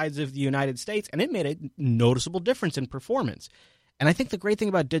both sides of the United States. And it made a noticeable difference in performance. And I think the great thing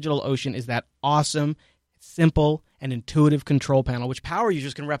about DigitalOcean is that awesome, simple, and intuitive control panel, which power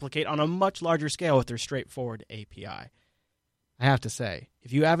users can replicate on a much larger scale with their straightforward API. I have to say,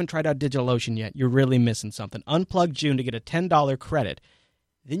 if you haven't tried out DigitalOcean yet, you're really missing something. Unplug June to get a $10 credit.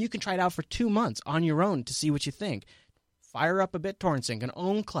 Then you can try it out for 2 months on your own to see what you think. Fire up a BitTorrent sync, an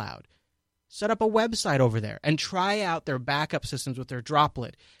OwnCloud. Set up a website over there and try out their backup systems with their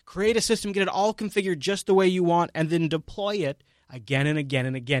droplet. Create a system, get it all configured just the way you want, and then deploy it again and again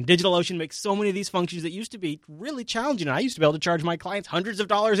and again. DigitalOcean makes so many of these functions that used to be really challenging. I used to be able to charge my clients hundreds of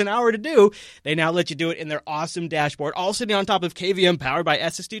dollars an hour to do. They now let you do it in their awesome dashboard, all sitting on top of KVM powered by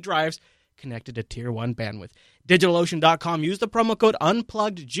SSD drives connected to Tier 1 bandwidth. DigitalOcean.com. Use the promo code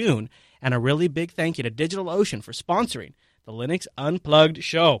UnpluggedJune. And a really big thank you to DigitalOcean for sponsoring the Linux Unplugged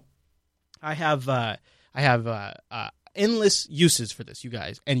show. I have endless uses for this, you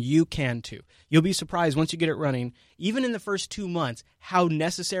guys, and you can too. You'll be surprised once you get it running, even in the first 2 months, how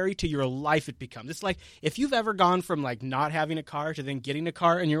necessary to your life it becomes. It's like if you've ever gone from like not having a car to then getting a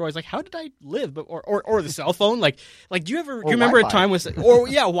car, and you're always like, "How did I live?" But or the cell phone, like do you remember Wi-Fi. A time with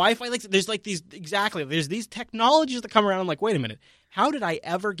Wi-Fi? Like there's these technologies that come around. I'm like, wait a minute, how did I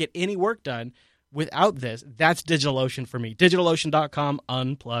ever get any work done without this? That's DigitalOcean for me. DigitalOcean.com,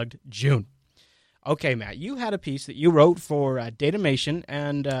 Unplugged June. Okay, Matt, you had a piece that you wrote for Datamation,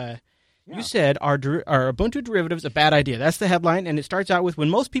 and you said, are Ubuntu derivatives a bad idea? That's the headline, and it starts out with, when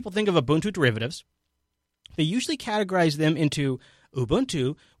most people think of Ubuntu derivatives, they usually categorize them into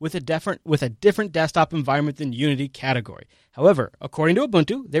Ubuntu with a different desktop environment than Unity category. However, according to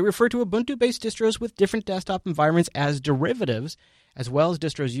Ubuntu, they refer to Ubuntu-based distros with different desktop environments as derivatives, as well as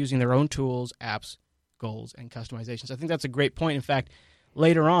distros using their own tools, apps, goals, and customizations. I think that's a great point. In fact,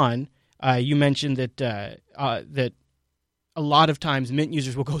 later on, you mentioned that that a lot of times Mint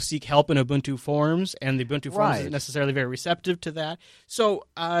users will go seek help in Ubuntu forums, and the Ubuntu forums isn't necessarily very receptive to that. So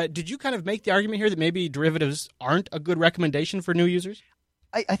did you kind of make the argument here that maybe derivatives aren't a good recommendation for new users?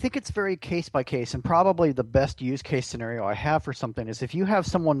 I think it's very case by case, and probably the best use case scenario I have for something is if you have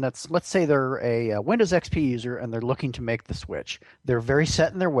someone that's, let's say they're a Windows XP user and they're looking to make the switch. They're very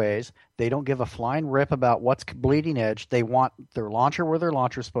set in their ways. They don't give a flying rip about what's bleeding edge. They want their launcher where their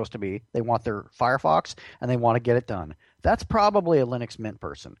launcher is supposed to be. They want their Firefox, and they want to get it done. That's probably a Linux Mint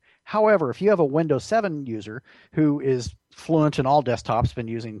person. However, if you have a Windows 7 user who is fluent in all desktops, been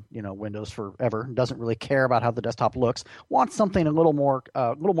using Windows forever, doesn't really care about how the desktop looks, wants something a little more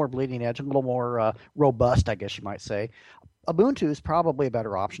bleeding edge, a little more robust, I guess you might say, Ubuntu is probably a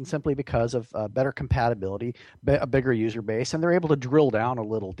better option simply because of better compatibility, a bigger user base, and they're able to drill down a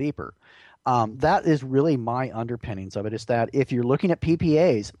little deeper. That is really my underpinnings of it, is that if you're looking at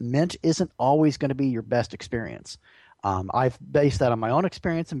PPAs, Mint isn't always going to be your best experience. I've based that on my own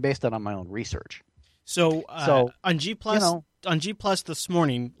experience and based that on my own research. So on G+, on G+ this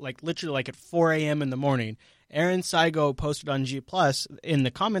morning, like literally like at 4 a.m. in the morning, Aaron Saigo posted on G+, in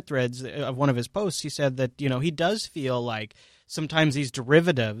the comment threads of one of his posts, he said that, he does feel like sometimes these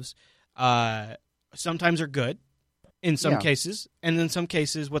derivatives sometimes are good in some cases, and in some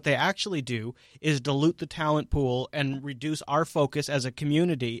cases what they actually do is dilute the talent pool and reduce our focus as a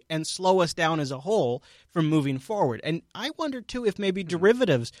community and slow us down as a whole from moving forward. And I wonder, too, if maybe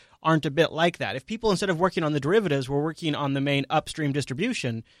derivatives aren't a bit like that. If people, instead of working on the derivatives, were working on the main upstream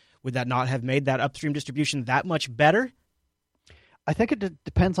distribution, would that not have made that upstream distribution that much better? I think it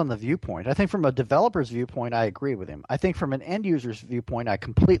depends on the viewpoint. I think from a developer's viewpoint, I agree with him. I think from an end user's viewpoint, I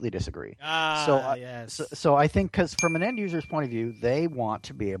completely disagree. So I think because from an end user's point of view, they want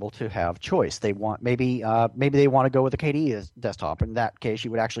to be able to have choice. They want maybe they want to go with a KDE desktop. In that case, you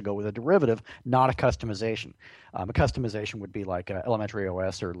would actually go with a derivative, not a customization. A customization would be like Elementary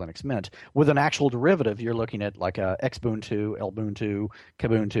OS or Linux Mint. With an actual derivative, you're looking at like Xubuntu, Lbuntu,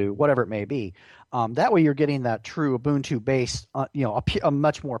 Kubuntu, whatever it may be. That way, you're getting that true Ubuntu base, a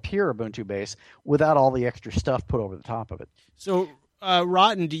much more pure Ubuntu base without all the extra stuff put over the top of it. So,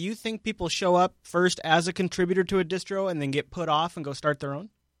 Rotten, do you think people show up first as a contributor to a distro and then get put off and go start their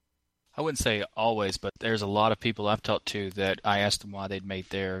own? I wouldn't say always, but there's a lot of people I've talked to that I asked them why they'd made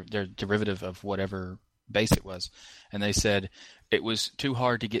their derivative of whatever base it was, and they said it was too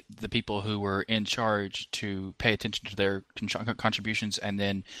hard to get the people who were in charge to pay attention to their contributions and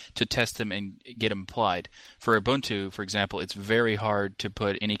then to test them and get them applied. For Ubuntu, for example, it's very hard to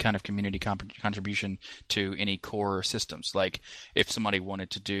put any kind of community contribution to any core systems. Like if somebody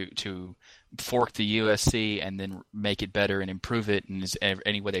wanted to fork the USC and then make it better and improve it in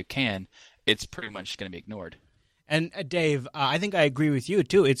any way they can, it's pretty much going to be ignored. And Dave, I think I agree with you,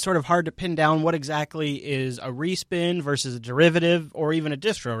 too. It's sort of hard to pin down what exactly is a respin versus a derivative or even a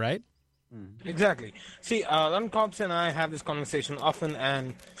distro, right? Exactly. See, Lon Cobbs and I have this conversation often,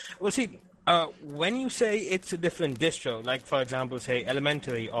 and when you say it's a different distro, like, for example, say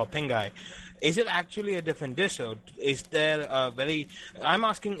Elementary or Pingai, is it actually a different distro? Is there I'm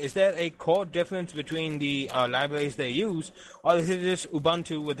asking, is there a core difference between the libraries they use, or is it just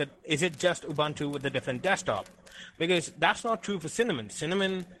Ubuntu with a different desktop? Because that's not true for Cinnamon.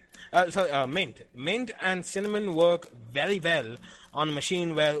 Mint and Cinnamon work very well on a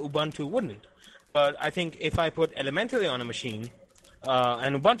machine where Ubuntu wouldn't. But I think if I put Elementary on a machine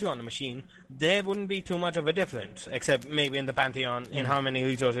and Ubuntu on a machine, there wouldn't be too much of a difference, except maybe in the Pantheon, in how many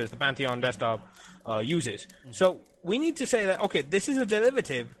resources the Pantheon desktop uses. So we need to say that, okay, this is a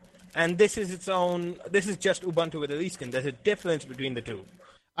derivative, and this is just Ubuntu with a reskin. There's a difference between the two.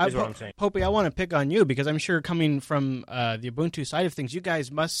 Is what I'm saying. Popey, I want to pick on you because I'm sure coming from the Ubuntu side of things, you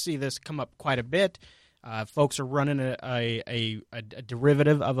guys must see this come up quite a bit. Folks are running a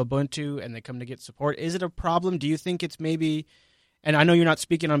derivative of Ubuntu and they come to get support. Is it a problem? Do you think it's maybe, and I know you're not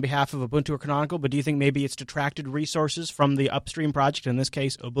speaking on behalf of Ubuntu or Canonical, but do you think maybe it's detracted resources from the upstream project, in this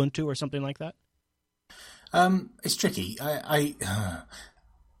case Ubuntu or something like that? It's tricky.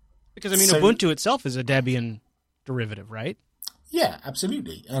 Because Ubuntu itself is a Debian derivative, right? Yeah,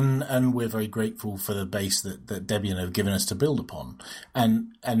 absolutely, and we're very grateful for the base that Debian have given us to build upon.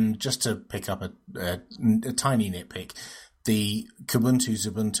 And just to pick up a tiny nitpick, the Kubuntu,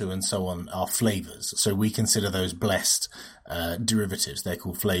 Ubuntu, and so on are flavors. So we consider those blessed derivatives. They're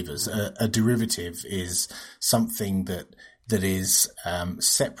called flavors. A derivative is something that is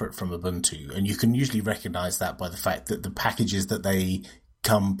separate from Ubuntu, and you can usually recognize that by the fact that the packages that they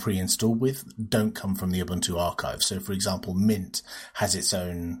come pre-installed with don't come from the Ubuntu archive. So, for example, Mint has its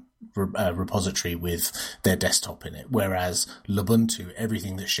own repository with their desktop in it, whereas Lubuntu,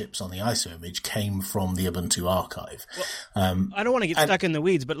 everything that ships on the ISO image came from the Ubuntu archive. Well, I don't want to get stuck in the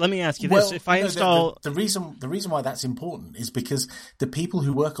weeds, but let me ask you this: if I install the reason why that's important is because the people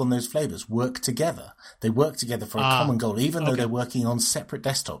who work on those flavors work together. They work together for a common goal, even though they're working on separate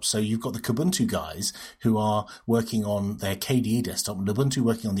desktops. So you've got the Kubuntu guys who are working on their KDE desktop, and Ubuntu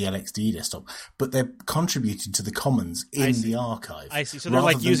working on the LXDE desktop, but they're contributing to the commons in the archive. I see. So they're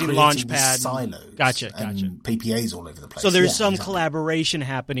like using Launchpad silos, gotcha. PPAs all over the place. So there's some collaboration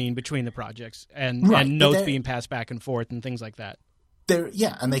happening between the projects and notes being passed back and forth and things like that.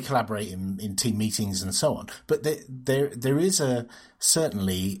 And they collaborate in team meetings and so on. But there is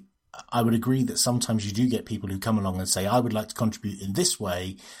certainly, I would agree that sometimes you do get people who come along and say, I would like to contribute in this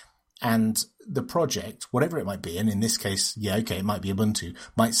way. And the project, whatever it might be, and in this case, it might be Ubuntu,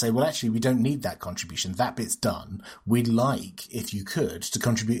 might say, well, actually, we don't need that contribution. That bit's done. We'd like, if you could, to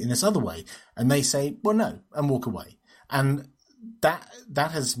contribute in this other way. And they say, well, no, and walk away. And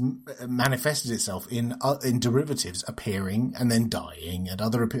that has manifested itself in derivatives appearing and then dying, and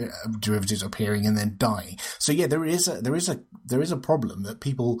other derivatives appearing and then dying. So yeah, there is a problem that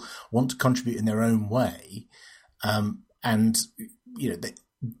people want to contribute in their own way, and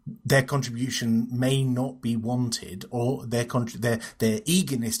their contribution may not be wanted, or their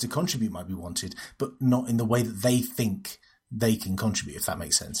eagerness to contribute might be wanted, but not in the way that they think they can contribute, if that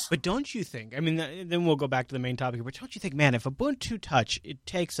makes sense. But don't you think, I mean, then we'll go back to the main topic, but don't you think, man, if Ubuntu Touch, it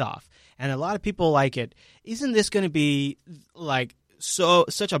takes off, and a lot of people like it, isn't this going to be like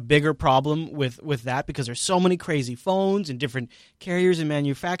such a bigger problem with that, because there's so many crazy phones and different carriers and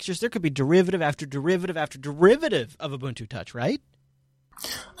manufacturers? There could be derivative after derivative after derivative of Ubuntu Touch, right?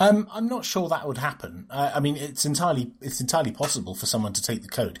 I'm not sure that would happen. I mean, it's entirely possible for someone to take the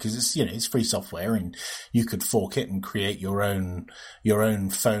code, because it's free software, and you could fork it and create your own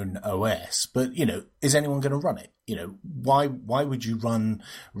phone OS. But is anyone going to run it? Why would you run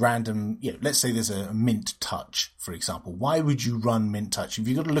random? Let's say there's a Mint Touch, for example. Why would you run Mint Touch? If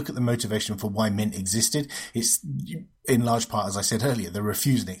you've got to look at the motivation for why Mint existed, it's in large part, as I said earlier, the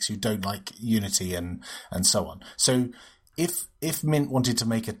refuseniks who don't like Unity and so on. So if Mint wanted to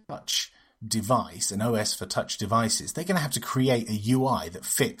make a touch device, an OS for touch devices, they're going to have to create a UI that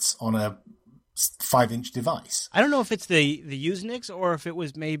fits on a 5-inch device. I don't know if it's the Unix or if it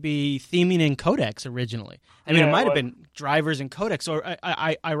was maybe theming in codecs originally. I mean, it might have been drivers and codecs. Or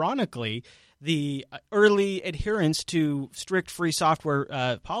ironically, the early adherence to strict free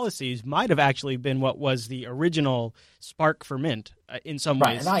software policies might have actually been what was the original spark for Mint in some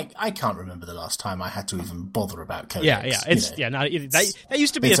ways. Right, and I can't remember the last time I had to even bother about codecs. That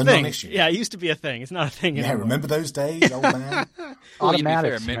used to be a thing. Non-issue. Yeah, it used to be a thing. It's not a thing anymore. Yeah, remember those days, old man?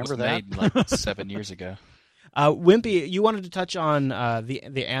 Automatics, Mint was made like 7 years ago. Wimpy, you wanted to touch on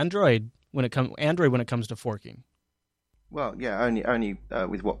the Android when it comes to forking. Well, yeah, only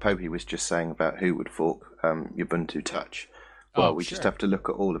with what Popey was just saying about who would fork Ubuntu Touch. Well, we just have to look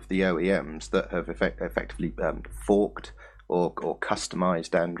at all of the OEMs that have effectively forked or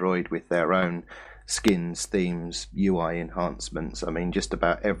customized Android with their own skins, themes, UI enhancements. I mean, just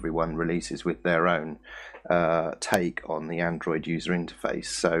about everyone releases with their own take on the Android user interface.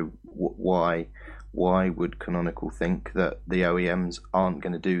 So why would Canonical think that the OEMs aren't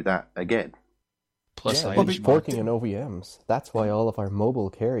going to do that again? Plus, forking in OEMs. That's why all of our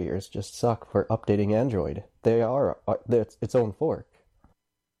mobile carriers just suck for updating Android. They are its own fork.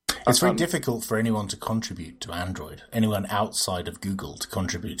 It's very difficult for anyone to contribute to Android. Anyone outside of Google to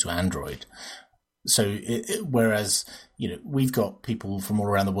contribute to Android. So, whereas we've got people from all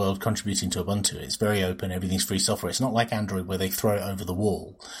around the world contributing to Ubuntu. It's very open. Everything's free software. It's not like Android where they throw it over the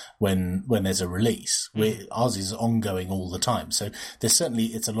wall when there's a release. Ours is ongoing all the time. So it's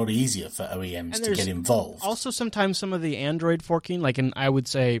a lot easier for OEMs to get involved. Also, sometimes some of the Android forking, like I would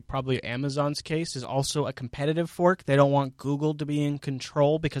say probably Amazon's case, is also a competitive fork. They don't want Google to be in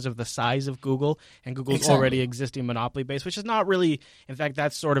control because of the size of Google, and Google's already existing monopoly base, which is not really. In fact,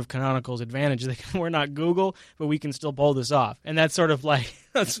 that's sort of Canonical's advantage. We're not Google, but we can still pull this off, and that's sort of like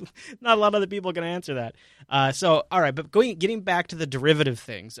that's not a lot of other people can answer that. So all right, but getting back to the derivative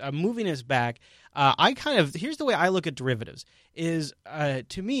things, moving us back, here's the way I look at derivatives is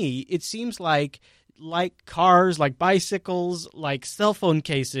to me it seems like cars, like bicycles, like cell phone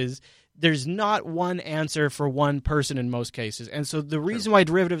cases. There's not one answer for one person in most cases, and so the reason why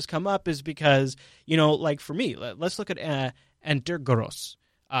derivatives come up is because like for me, let's look at Antergos.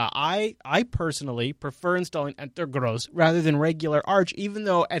 I personally prefer installing Antergos rather than regular Arch, even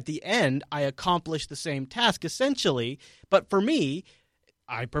though at the end I accomplish the same task essentially. But for me,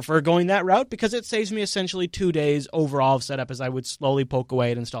 I prefer going that route because it saves me essentially 2 days overall of setup as I would slowly poke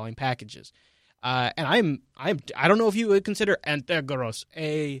away at installing packages. And I don't know if you would consider Antergos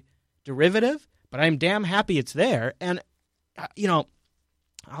a derivative, but I'm damn happy it's there. And I'll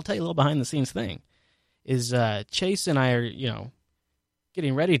tell you a little behind the scenes thing is Chase and I are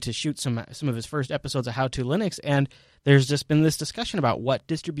getting ready to shoot some of his first episodes of How to Linux, and there's just been this discussion about what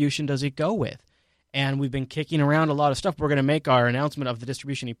distribution does he go with. And we've been kicking around a lot of stuff. We're going to make our announcement of the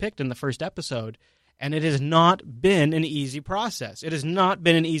distribution he picked in the first episode, and it has not been an easy process. It has not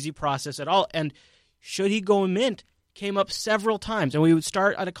been an easy process at all. And should he go Mint came up several times, and we would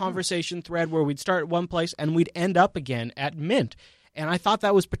start at a conversation thread where we'd start at one place and we'd end up again at Mint. And I thought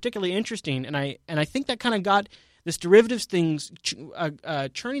that was particularly interesting, and I think that kind of got this derivatives things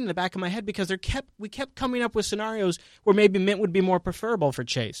churning in the back of my head because we kept coming up with scenarios where maybe Mint would be more preferable for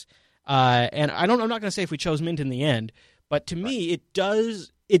Chase. And I'm not going to say if we chose Mint in the end, but to me it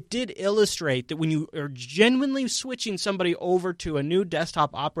did illustrate that when you are genuinely switching somebody over to a new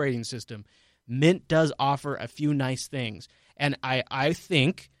desktop operating system, Mint does offer a few nice things. And I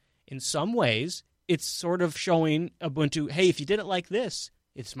think in some ways it's sort of showing Ubuntu, hey, if you did it like this,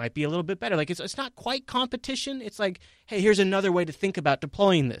 it might be a little bit better. Like it's not quite competition. It's like, hey, here's another way to think about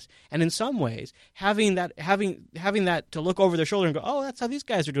deploying this. And in some ways, having that to look over their shoulder and go, oh, that's how these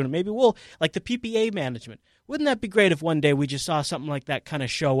guys are doing it. Maybe we'll, like the PPA management. Wouldn't that be great if one day we just saw something like that kind of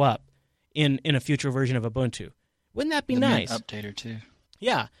show up in a future version of Ubuntu? Wouldn't that be nice? Mint updater too.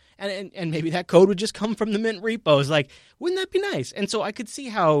 Yeah. And maybe that code would just come from the Mint repos. Like, wouldn't that be nice? And so I could see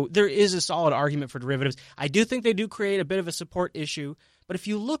how there is a solid argument for derivatives. I do think they do create a bit of a support issue. But if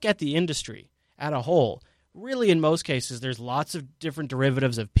you look at the industry at a whole, really in most cases, there's lots of different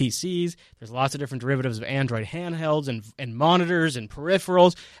derivatives of PCs. There's lots of different derivatives of Android handhelds and monitors and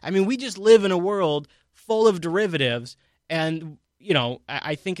peripherals. I mean, we just live in a world full of derivatives. And, you know,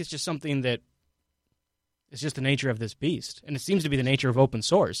 I think it's just something that is just the nature of this beast. And it seems to be the nature of open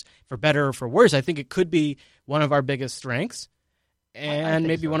source. For better or for worse, I think it could be one of our biggest strengths and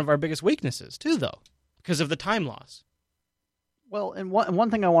maybe one of our biggest weaknesses too, though, because of the time loss. Well, and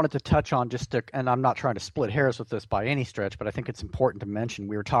one thing I wanted to touch on, and I'm not trying to split hairs with this by any stretch, but I think it's important to mention.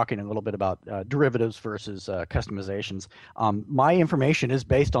 We were talking a little bit about derivatives versus customizations. My information is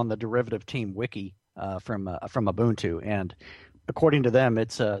based on the derivative team wiki from Ubuntu, and according to them,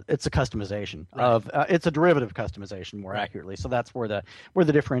 it's a customization of it's a derivative customization more accurately. So that's where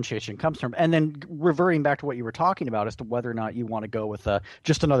the differentiation comes from. And then reverting back to what you were talking about as to whether or not you want to go with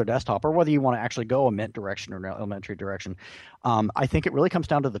just another desktop or whether you want to actually go a Mint direction or an elementary direction, I think it really comes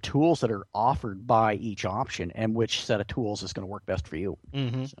down to the tools that are offered by each option and which set of tools is going to work best for you.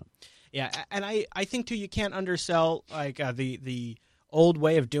 Mm-hmm. So. Yeah, and I think too you can't undersell like the old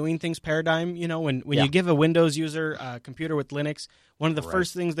way of doing things paradigm. You know, when you give a Windows user a computer with Linux, one of the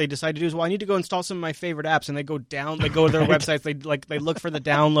first things they decide to do is, well, I need to go install some of my favorite apps, and they go to their websites, they look for the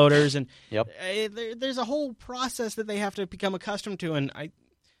downloaders, and there's a whole process that they have to become accustomed to, and I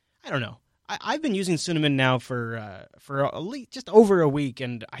don't know. I've been using Cinnamon now for at least just over a week,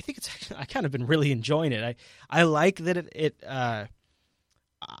 and I think I kind of been really enjoying it. I like that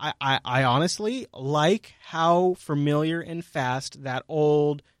I honestly like how familiar and fast that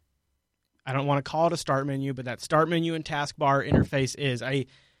old, I don't want to call it a start menu, but that start menu and taskbar interface is. I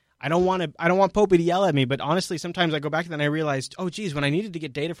don't want Popey to yell at me, but honestly, sometimes I go back and then I realized, oh, geez, when I needed to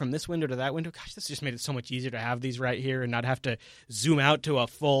get data from this window to that window, gosh, this just made it so much easier to have these right here and not have to zoom out to a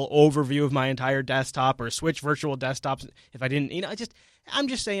full overview of my entire desktop or switch virtual desktops if I didn't. You know, I'm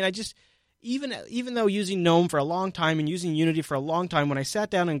just saying, Even though using GNOME for a long time and using Unity for a long time, when I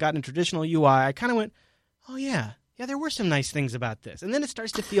sat down and got in traditional UI, I kind of went, oh, yeah, there were some nice things about this. And then it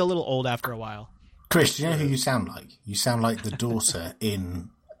starts to feel a little old after a while. Chris, do you know who you sound like? You sound like the daughter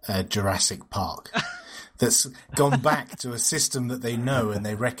in Jurassic Park that's gone back to a system that they know and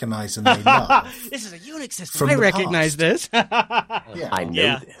they recognize and they love. This is a Unix system. I recognize this. I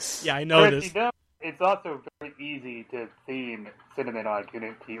know this. Yeah, I know Chris, this. You know, it's also very easy to theme Cinnamon on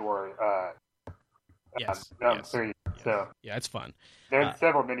Unity or GNOME 3. So yeah, it's fun. There's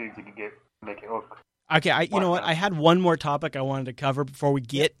several menus you can get to make it look. Okay, you know what? I had one more topic I wanted to cover before we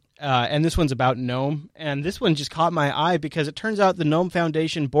get, and this one's about GNOME, and this one just caught my eye because it turns out the GNOME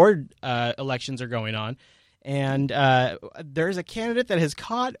Foundation board elections are going on, and there's a candidate that has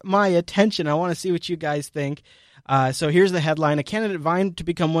caught my attention. I want to see what you guys think. So here's the headline. A candidate vying to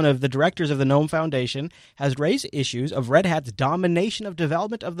become one of the directors of the GNOME Foundation has raised issues of Red Hat's domination of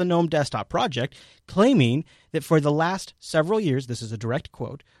development of the GNOME desktop project, claiming that for the last several years, this is a direct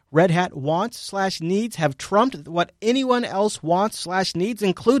quote, Red Hat wants/needs have trumped what anyone else wants/needs,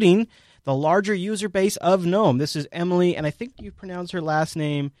 including the larger user base of GNOME. This is Emily, and I think you pronounce her last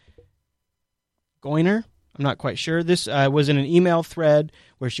name Goiner. I'm not quite sure. This was in an email thread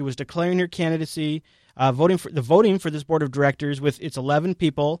where she was declaring her candidacy. Voting for this board of directors with its 11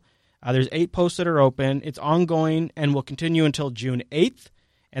 people. There's 8 posts that are open. It's ongoing and will continue until June 8th,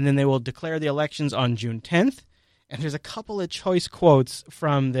 and then they will declare the elections on June 10th. And there's a couple of choice quotes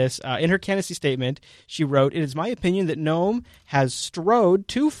from this. In her candidacy statement, she wrote, "It is my opinion that GNOME has strode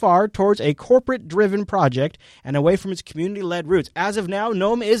too far towards a corporate-driven project and away from its community-led roots. As of now,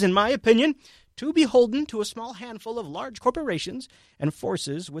 GNOME is, in my opinion, too beholden to a small handful of large corporations and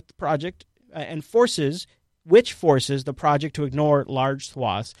forces the project to ignore large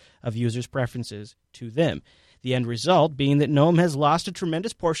swaths of users' preferences to them. The end result being that GNOME has lost a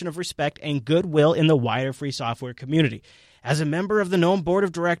tremendous portion of respect and goodwill in the wider free software community. As a member of the GNOME board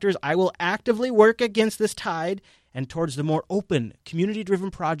of directors, I will actively work against this tide and towards the more open,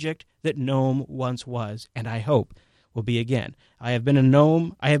 community-driven project that GNOME once was, and I hope will be again. I have been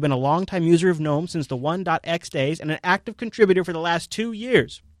a long-time user of GNOME since the 1.x days and an active contributor for the last 2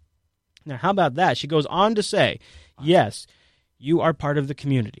 years." Now, how about that? She goes on to say, yes, You are part of the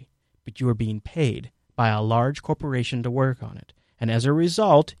community, but you are being paid by a large corporation to work on it. And as a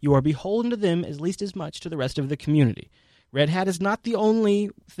result, you are beholden to them at least as much to the rest of the community. Red Hat is not the only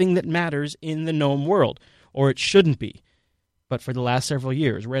thing that matters in the GNOME world, or it shouldn't be. But for the last several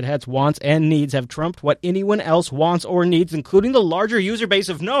years, Red Hat's wants and needs have trumped what anyone else wants or needs, including the larger user base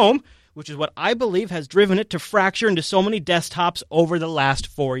of GNOME, which is what I believe has driven it to fracture into so many desktops over the last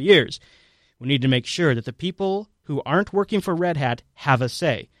 4 years. We need to make sure that the people who aren't working for Red Hat have a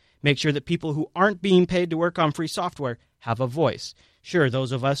say. Make sure that people who aren't being paid to work on free software have a voice. Sure,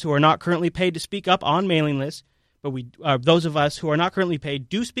 those of us who are not currently paid to speak up on mailing lists, but those of us who are not currently paid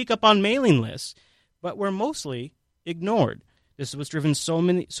do speak up on mailing lists, but we're mostly ignored. This is what's driven so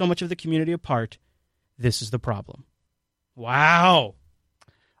much of the community apart. This is the problem. Wow.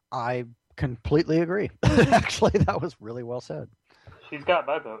 I completely agree. Actually, that was really well said. She's got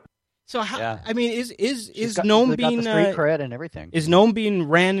my vote. So how? Yeah. I mean, is got, GNOME being the street cred and everything? Is GNOME being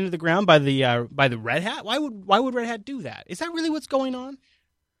ran into the ground by the Red Hat? Why would Red Hat do that? Is that really what's going on?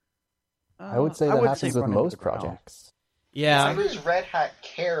 I would say that happens with most projects. Yeah. Why does Red Hat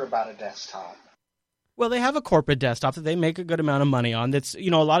care about a desktop? Well, they have a corporate desktop that they make a good amount of money on. That's, a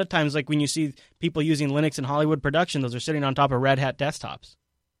lot of times, like when you see people using Linux in Hollywood production, those are sitting on top of Red Hat desktops.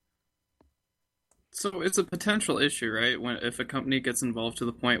 So it's a potential issue, right? If a company gets involved to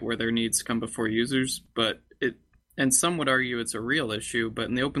the point where their needs come before users, and some would argue it's a real issue, but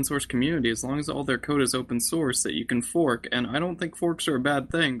in the open source community, as long as all their code is open source, that you can fork, and I don't think forks are a bad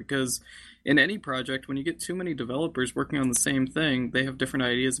thing, because in any project, when you get too many developers working on the same thing, they have different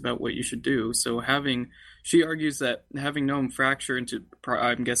ideas about what you should do. So she argues that having GNOME fracture into,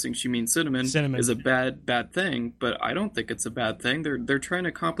 I'm guessing she means Cinnamon, is a bad thing, but I don't think it's a bad thing. They're trying to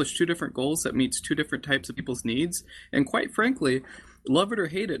accomplish two different goals that meets two different types of people's needs, and quite frankly, love it or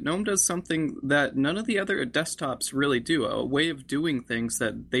hate it, GNOME does something that none of the other desktops really do, a way of doing things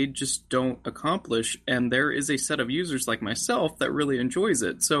that they just don't accomplish, and there is a set of users like myself that really enjoys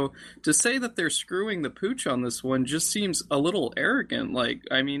it. So to say that they're screwing the pooch on this one just seems a little arrogant.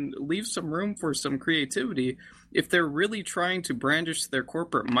 Leave some room for some creativity. If they're really trying to brandish their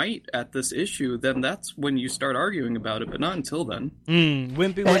corporate might at this issue, then that's when you start arguing about it, but not until then. And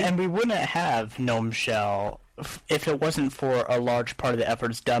we wouldn't have GNOME Shell if it wasn't for a large part of the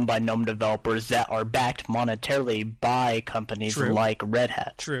efforts done by GNOME developers that are backed monetarily by companies like Red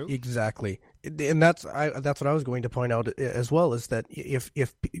Hat. True. Exactly. And that's what I was going to point out as well, is that if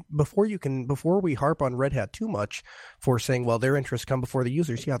before we harp on Red Hat too much for saying, well, their interests come before the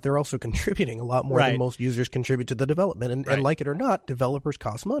users, they're also contributing a lot more than most users contribute to the development. And like it or not, developers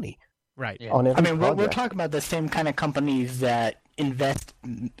cost money. Right. Yeah. We're talking about the same kind of companies that invest,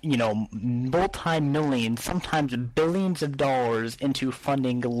 multi-millions, sometimes billions of dollars into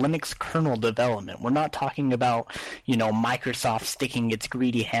funding Linux kernel development. We're not talking about, Microsoft sticking its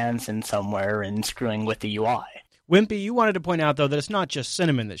greedy hands in somewhere and screwing with the UI. Wimpy, you wanted to point out, though, that it's not just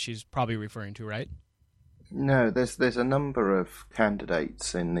Cinnamon that she's probably referring to, right? No, there's a number of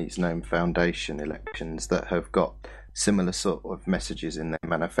candidates in these GNOME Foundation elections that have got similar sort of messages in their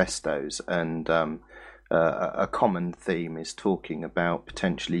manifestos, and a common theme is talking about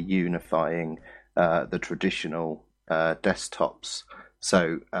potentially unifying the traditional desktops.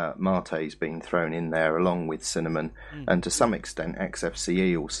 So Marte's been thrown in there along with Cinnamon, and to some extent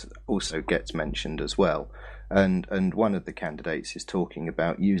XFCE also gets mentioned as well. And one of the candidates is talking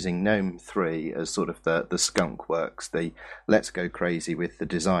about using GNOME 3 as sort of the skunk works, the let's go crazy with the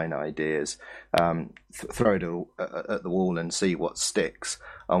design ideas, throw it all at the wall and see what sticks.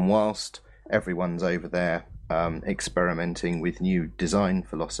 And whilst everyone's over there experimenting with new design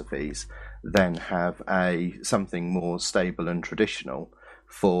philosophies, then have something more stable and traditional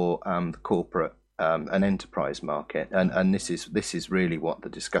for the corporate and enterprise market. And this is really what the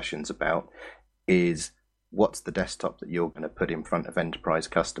discussion's about, is what's the desktop that you're going to put in front of enterprise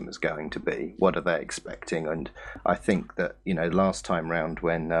customers going to be? What are they expecting? And I think that, last time round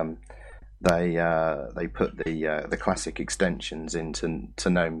when they put the classic extensions into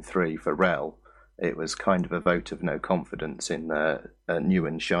GNOME 3 for RHEL, it was kind of a vote of no confidence in new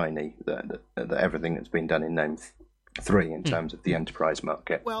and shiny, that everything that's been done in GNOME 3 in terms of the enterprise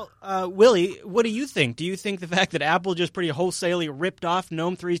market. Well, Willie, what do you think? Do you think the fact that Apple just pretty wholesalely ripped off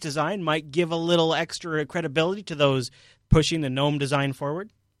GNOME 3's design might give a little extra credibility to those pushing the GNOME design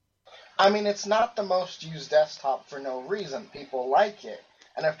forward? I mean, it's not the most used desktop for no reason. People like it.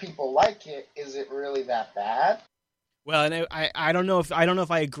 And if people like it, is it really that bad? Well, and I don't know if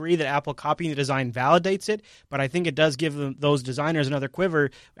I agree that Apple copying the design validates it, but I think it does give those designers another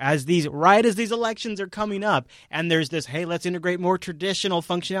quiver as these elections are coming up, and there's this, hey, let's integrate more traditional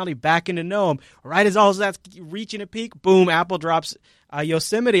functionality back into GNOME. Right as all of that's reaching a peak, boom, Apple drops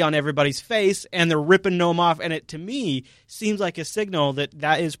Yosemite on everybody's face, and they're ripping GNOME off, and it to me seems like a signal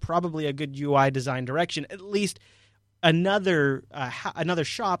that is probably a good UI design direction, at least. Another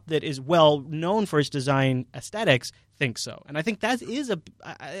shop that is well known for its design aesthetics thinks so, and I think that is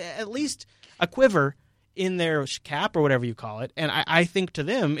at least a quiver in their cap or whatever you call it. And I think to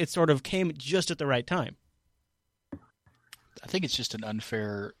them it sort of came just at the right time. I think it's just an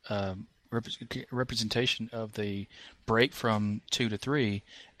unfair representation of the break from 2 to 3,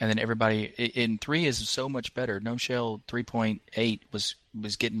 and then everybody in 3 is so much better. GNOME Shell 3.8 was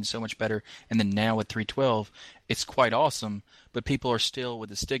getting so much better, and then now with 3.12, it's quite awesome. But people are still with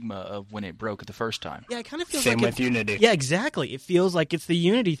the stigma of when it broke the first time. Yeah, it kind of feels same like with Unity. Yeah, exactly. It feels like it's the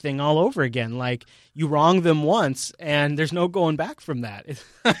Unity thing all over again. Like you wrong them once, and there's no going back from that.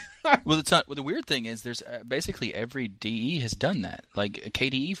 Well, it's not. Well, the weird thing is, there's basically every DE has done that. Like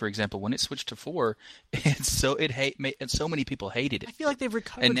KDE, for example, when it switched to 4, so many people hated it. I feel like they've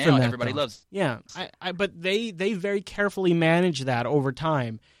recovered and now from that, everybody though. loves it. Yeah, but they very carefully manage that over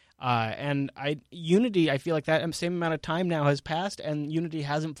time. And Unity, I feel like that same amount of time now has passed, and Unity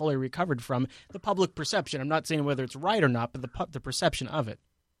hasn't fully recovered from the public perception. I'm not saying whether it's right or not, but the perception of it.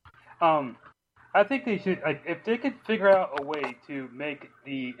 I think they should, if they could figure out a way to make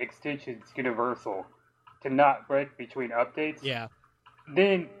the extensions universal, to not break between updates. Yeah.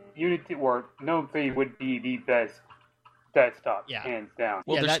 Then Unity or GNOME 3 would be the best desktop, hands down.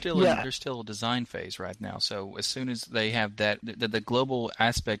 Well, there's still a design phase right now. So as soon as they have that, the global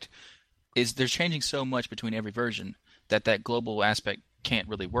aspect is they're changing so much between every version that global aspect can't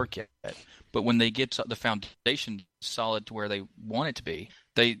really work yet. But when they get the foundation solid to where they want it to be,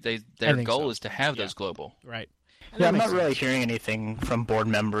 their goal is to have those global. Right. Yeah, I'm not really hearing anything from board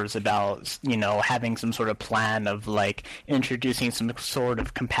members about, having some sort of plan of, introducing some sort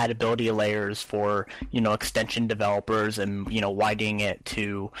of compatibility layers for, extension developers and, widening it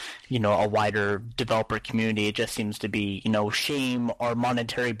to, a wider developer community. It just seems to be, shame our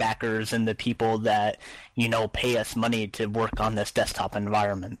monetary backers and the people that, pay us money to work on this desktop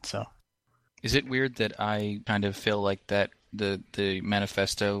environment. So, is it weird that I kind of feel like that the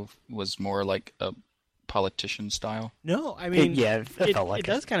manifesto was more like a politician style? No, I mean, it felt like it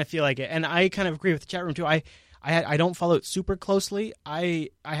does kind of feel like it, and I kind of agree with the chat room too. I don't follow it super closely. I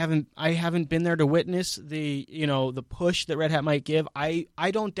haven't been there to witness the the push that Red Hat might give. I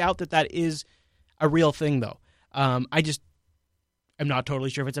don't doubt that is a real thing though. I'm not totally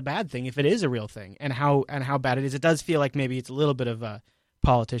sure if it's a bad thing, if it is a real thing, and how bad it is. It does feel like maybe it's a little bit of a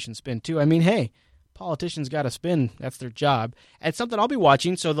politician spin too. I mean, hey, politicians got to spin. That's their job. And it's something I'll be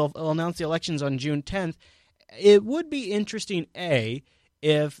watching, so they'll announce the elections on June 10th. It would be interesting,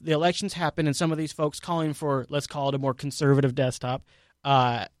 if the elections happen and some of these folks calling for, let's call it a more conservative desktop,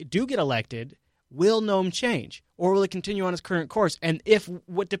 do get elected, will GNOME change? Or will it continue on its current course? And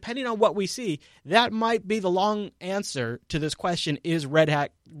depending on what we see, that might be the long answer to this question, is Red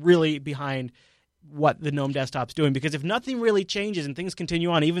Hat really behind what the GNOME desktop's doing? Because if nothing really changes and things continue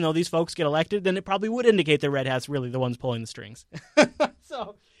on, even though these folks get elected, then it probably would indicate that Red Hat's really the ones pulling the strings.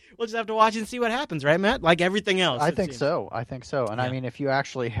 So we'll just have to watch and see what happens, right, Matt? Like everything else. I think so. And I mean, if you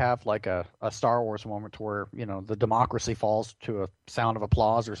actually have like a Star Wars moment where, the democracy falls to a sound of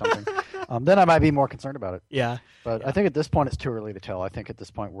applause or something, then I might be more concerned about it. Yeah. But I think at this point it's too early to tell. I think at this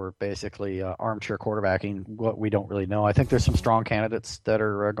point we're basically armchair quarterbacking what we don't really know. I think there's some strong candidates that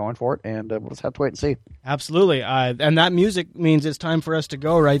are going for it, and we'll just have to wait and see. Absolutely. And that music means it's time for us to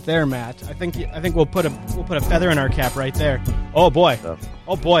go right there, Matt. I think we'll put a feather in our cap right there. Oh boy.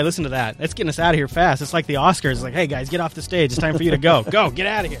 Listen to that. That's getting us out of here fast. It's like the Oscars. It's like, hey guys, get off the stage. It's time for you to go. Go, get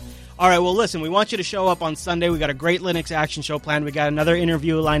out of here. All right, well, listen, we want you to show up on Sunday. We got a great Linux action show planned. We got another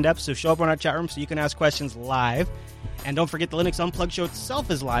interview lined up, so show up on our chat room so you can ask questions live. And don't forget the Linux Unplugged show itself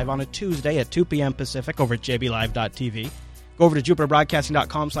is live on a Tuesday at 2 p.m. Pacific over at jblive.tv. Go over to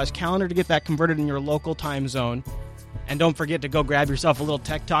jupiterbroadcasting.com/calendar to get that converted in your local time zone. And don't forget to go grab yourself a little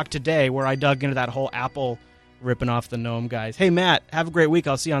Tech Talk today, where I dug into that whole Apple ripping off the GNOME guys. Hey, Matt, have a great week.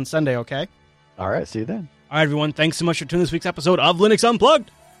 I'll see you on Sunday, okay? All right, see you then. All right, everyone, thanks so much for tuning this week's episode of Linux Unplugged.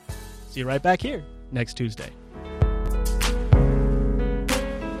 See you right back here next Tuesday.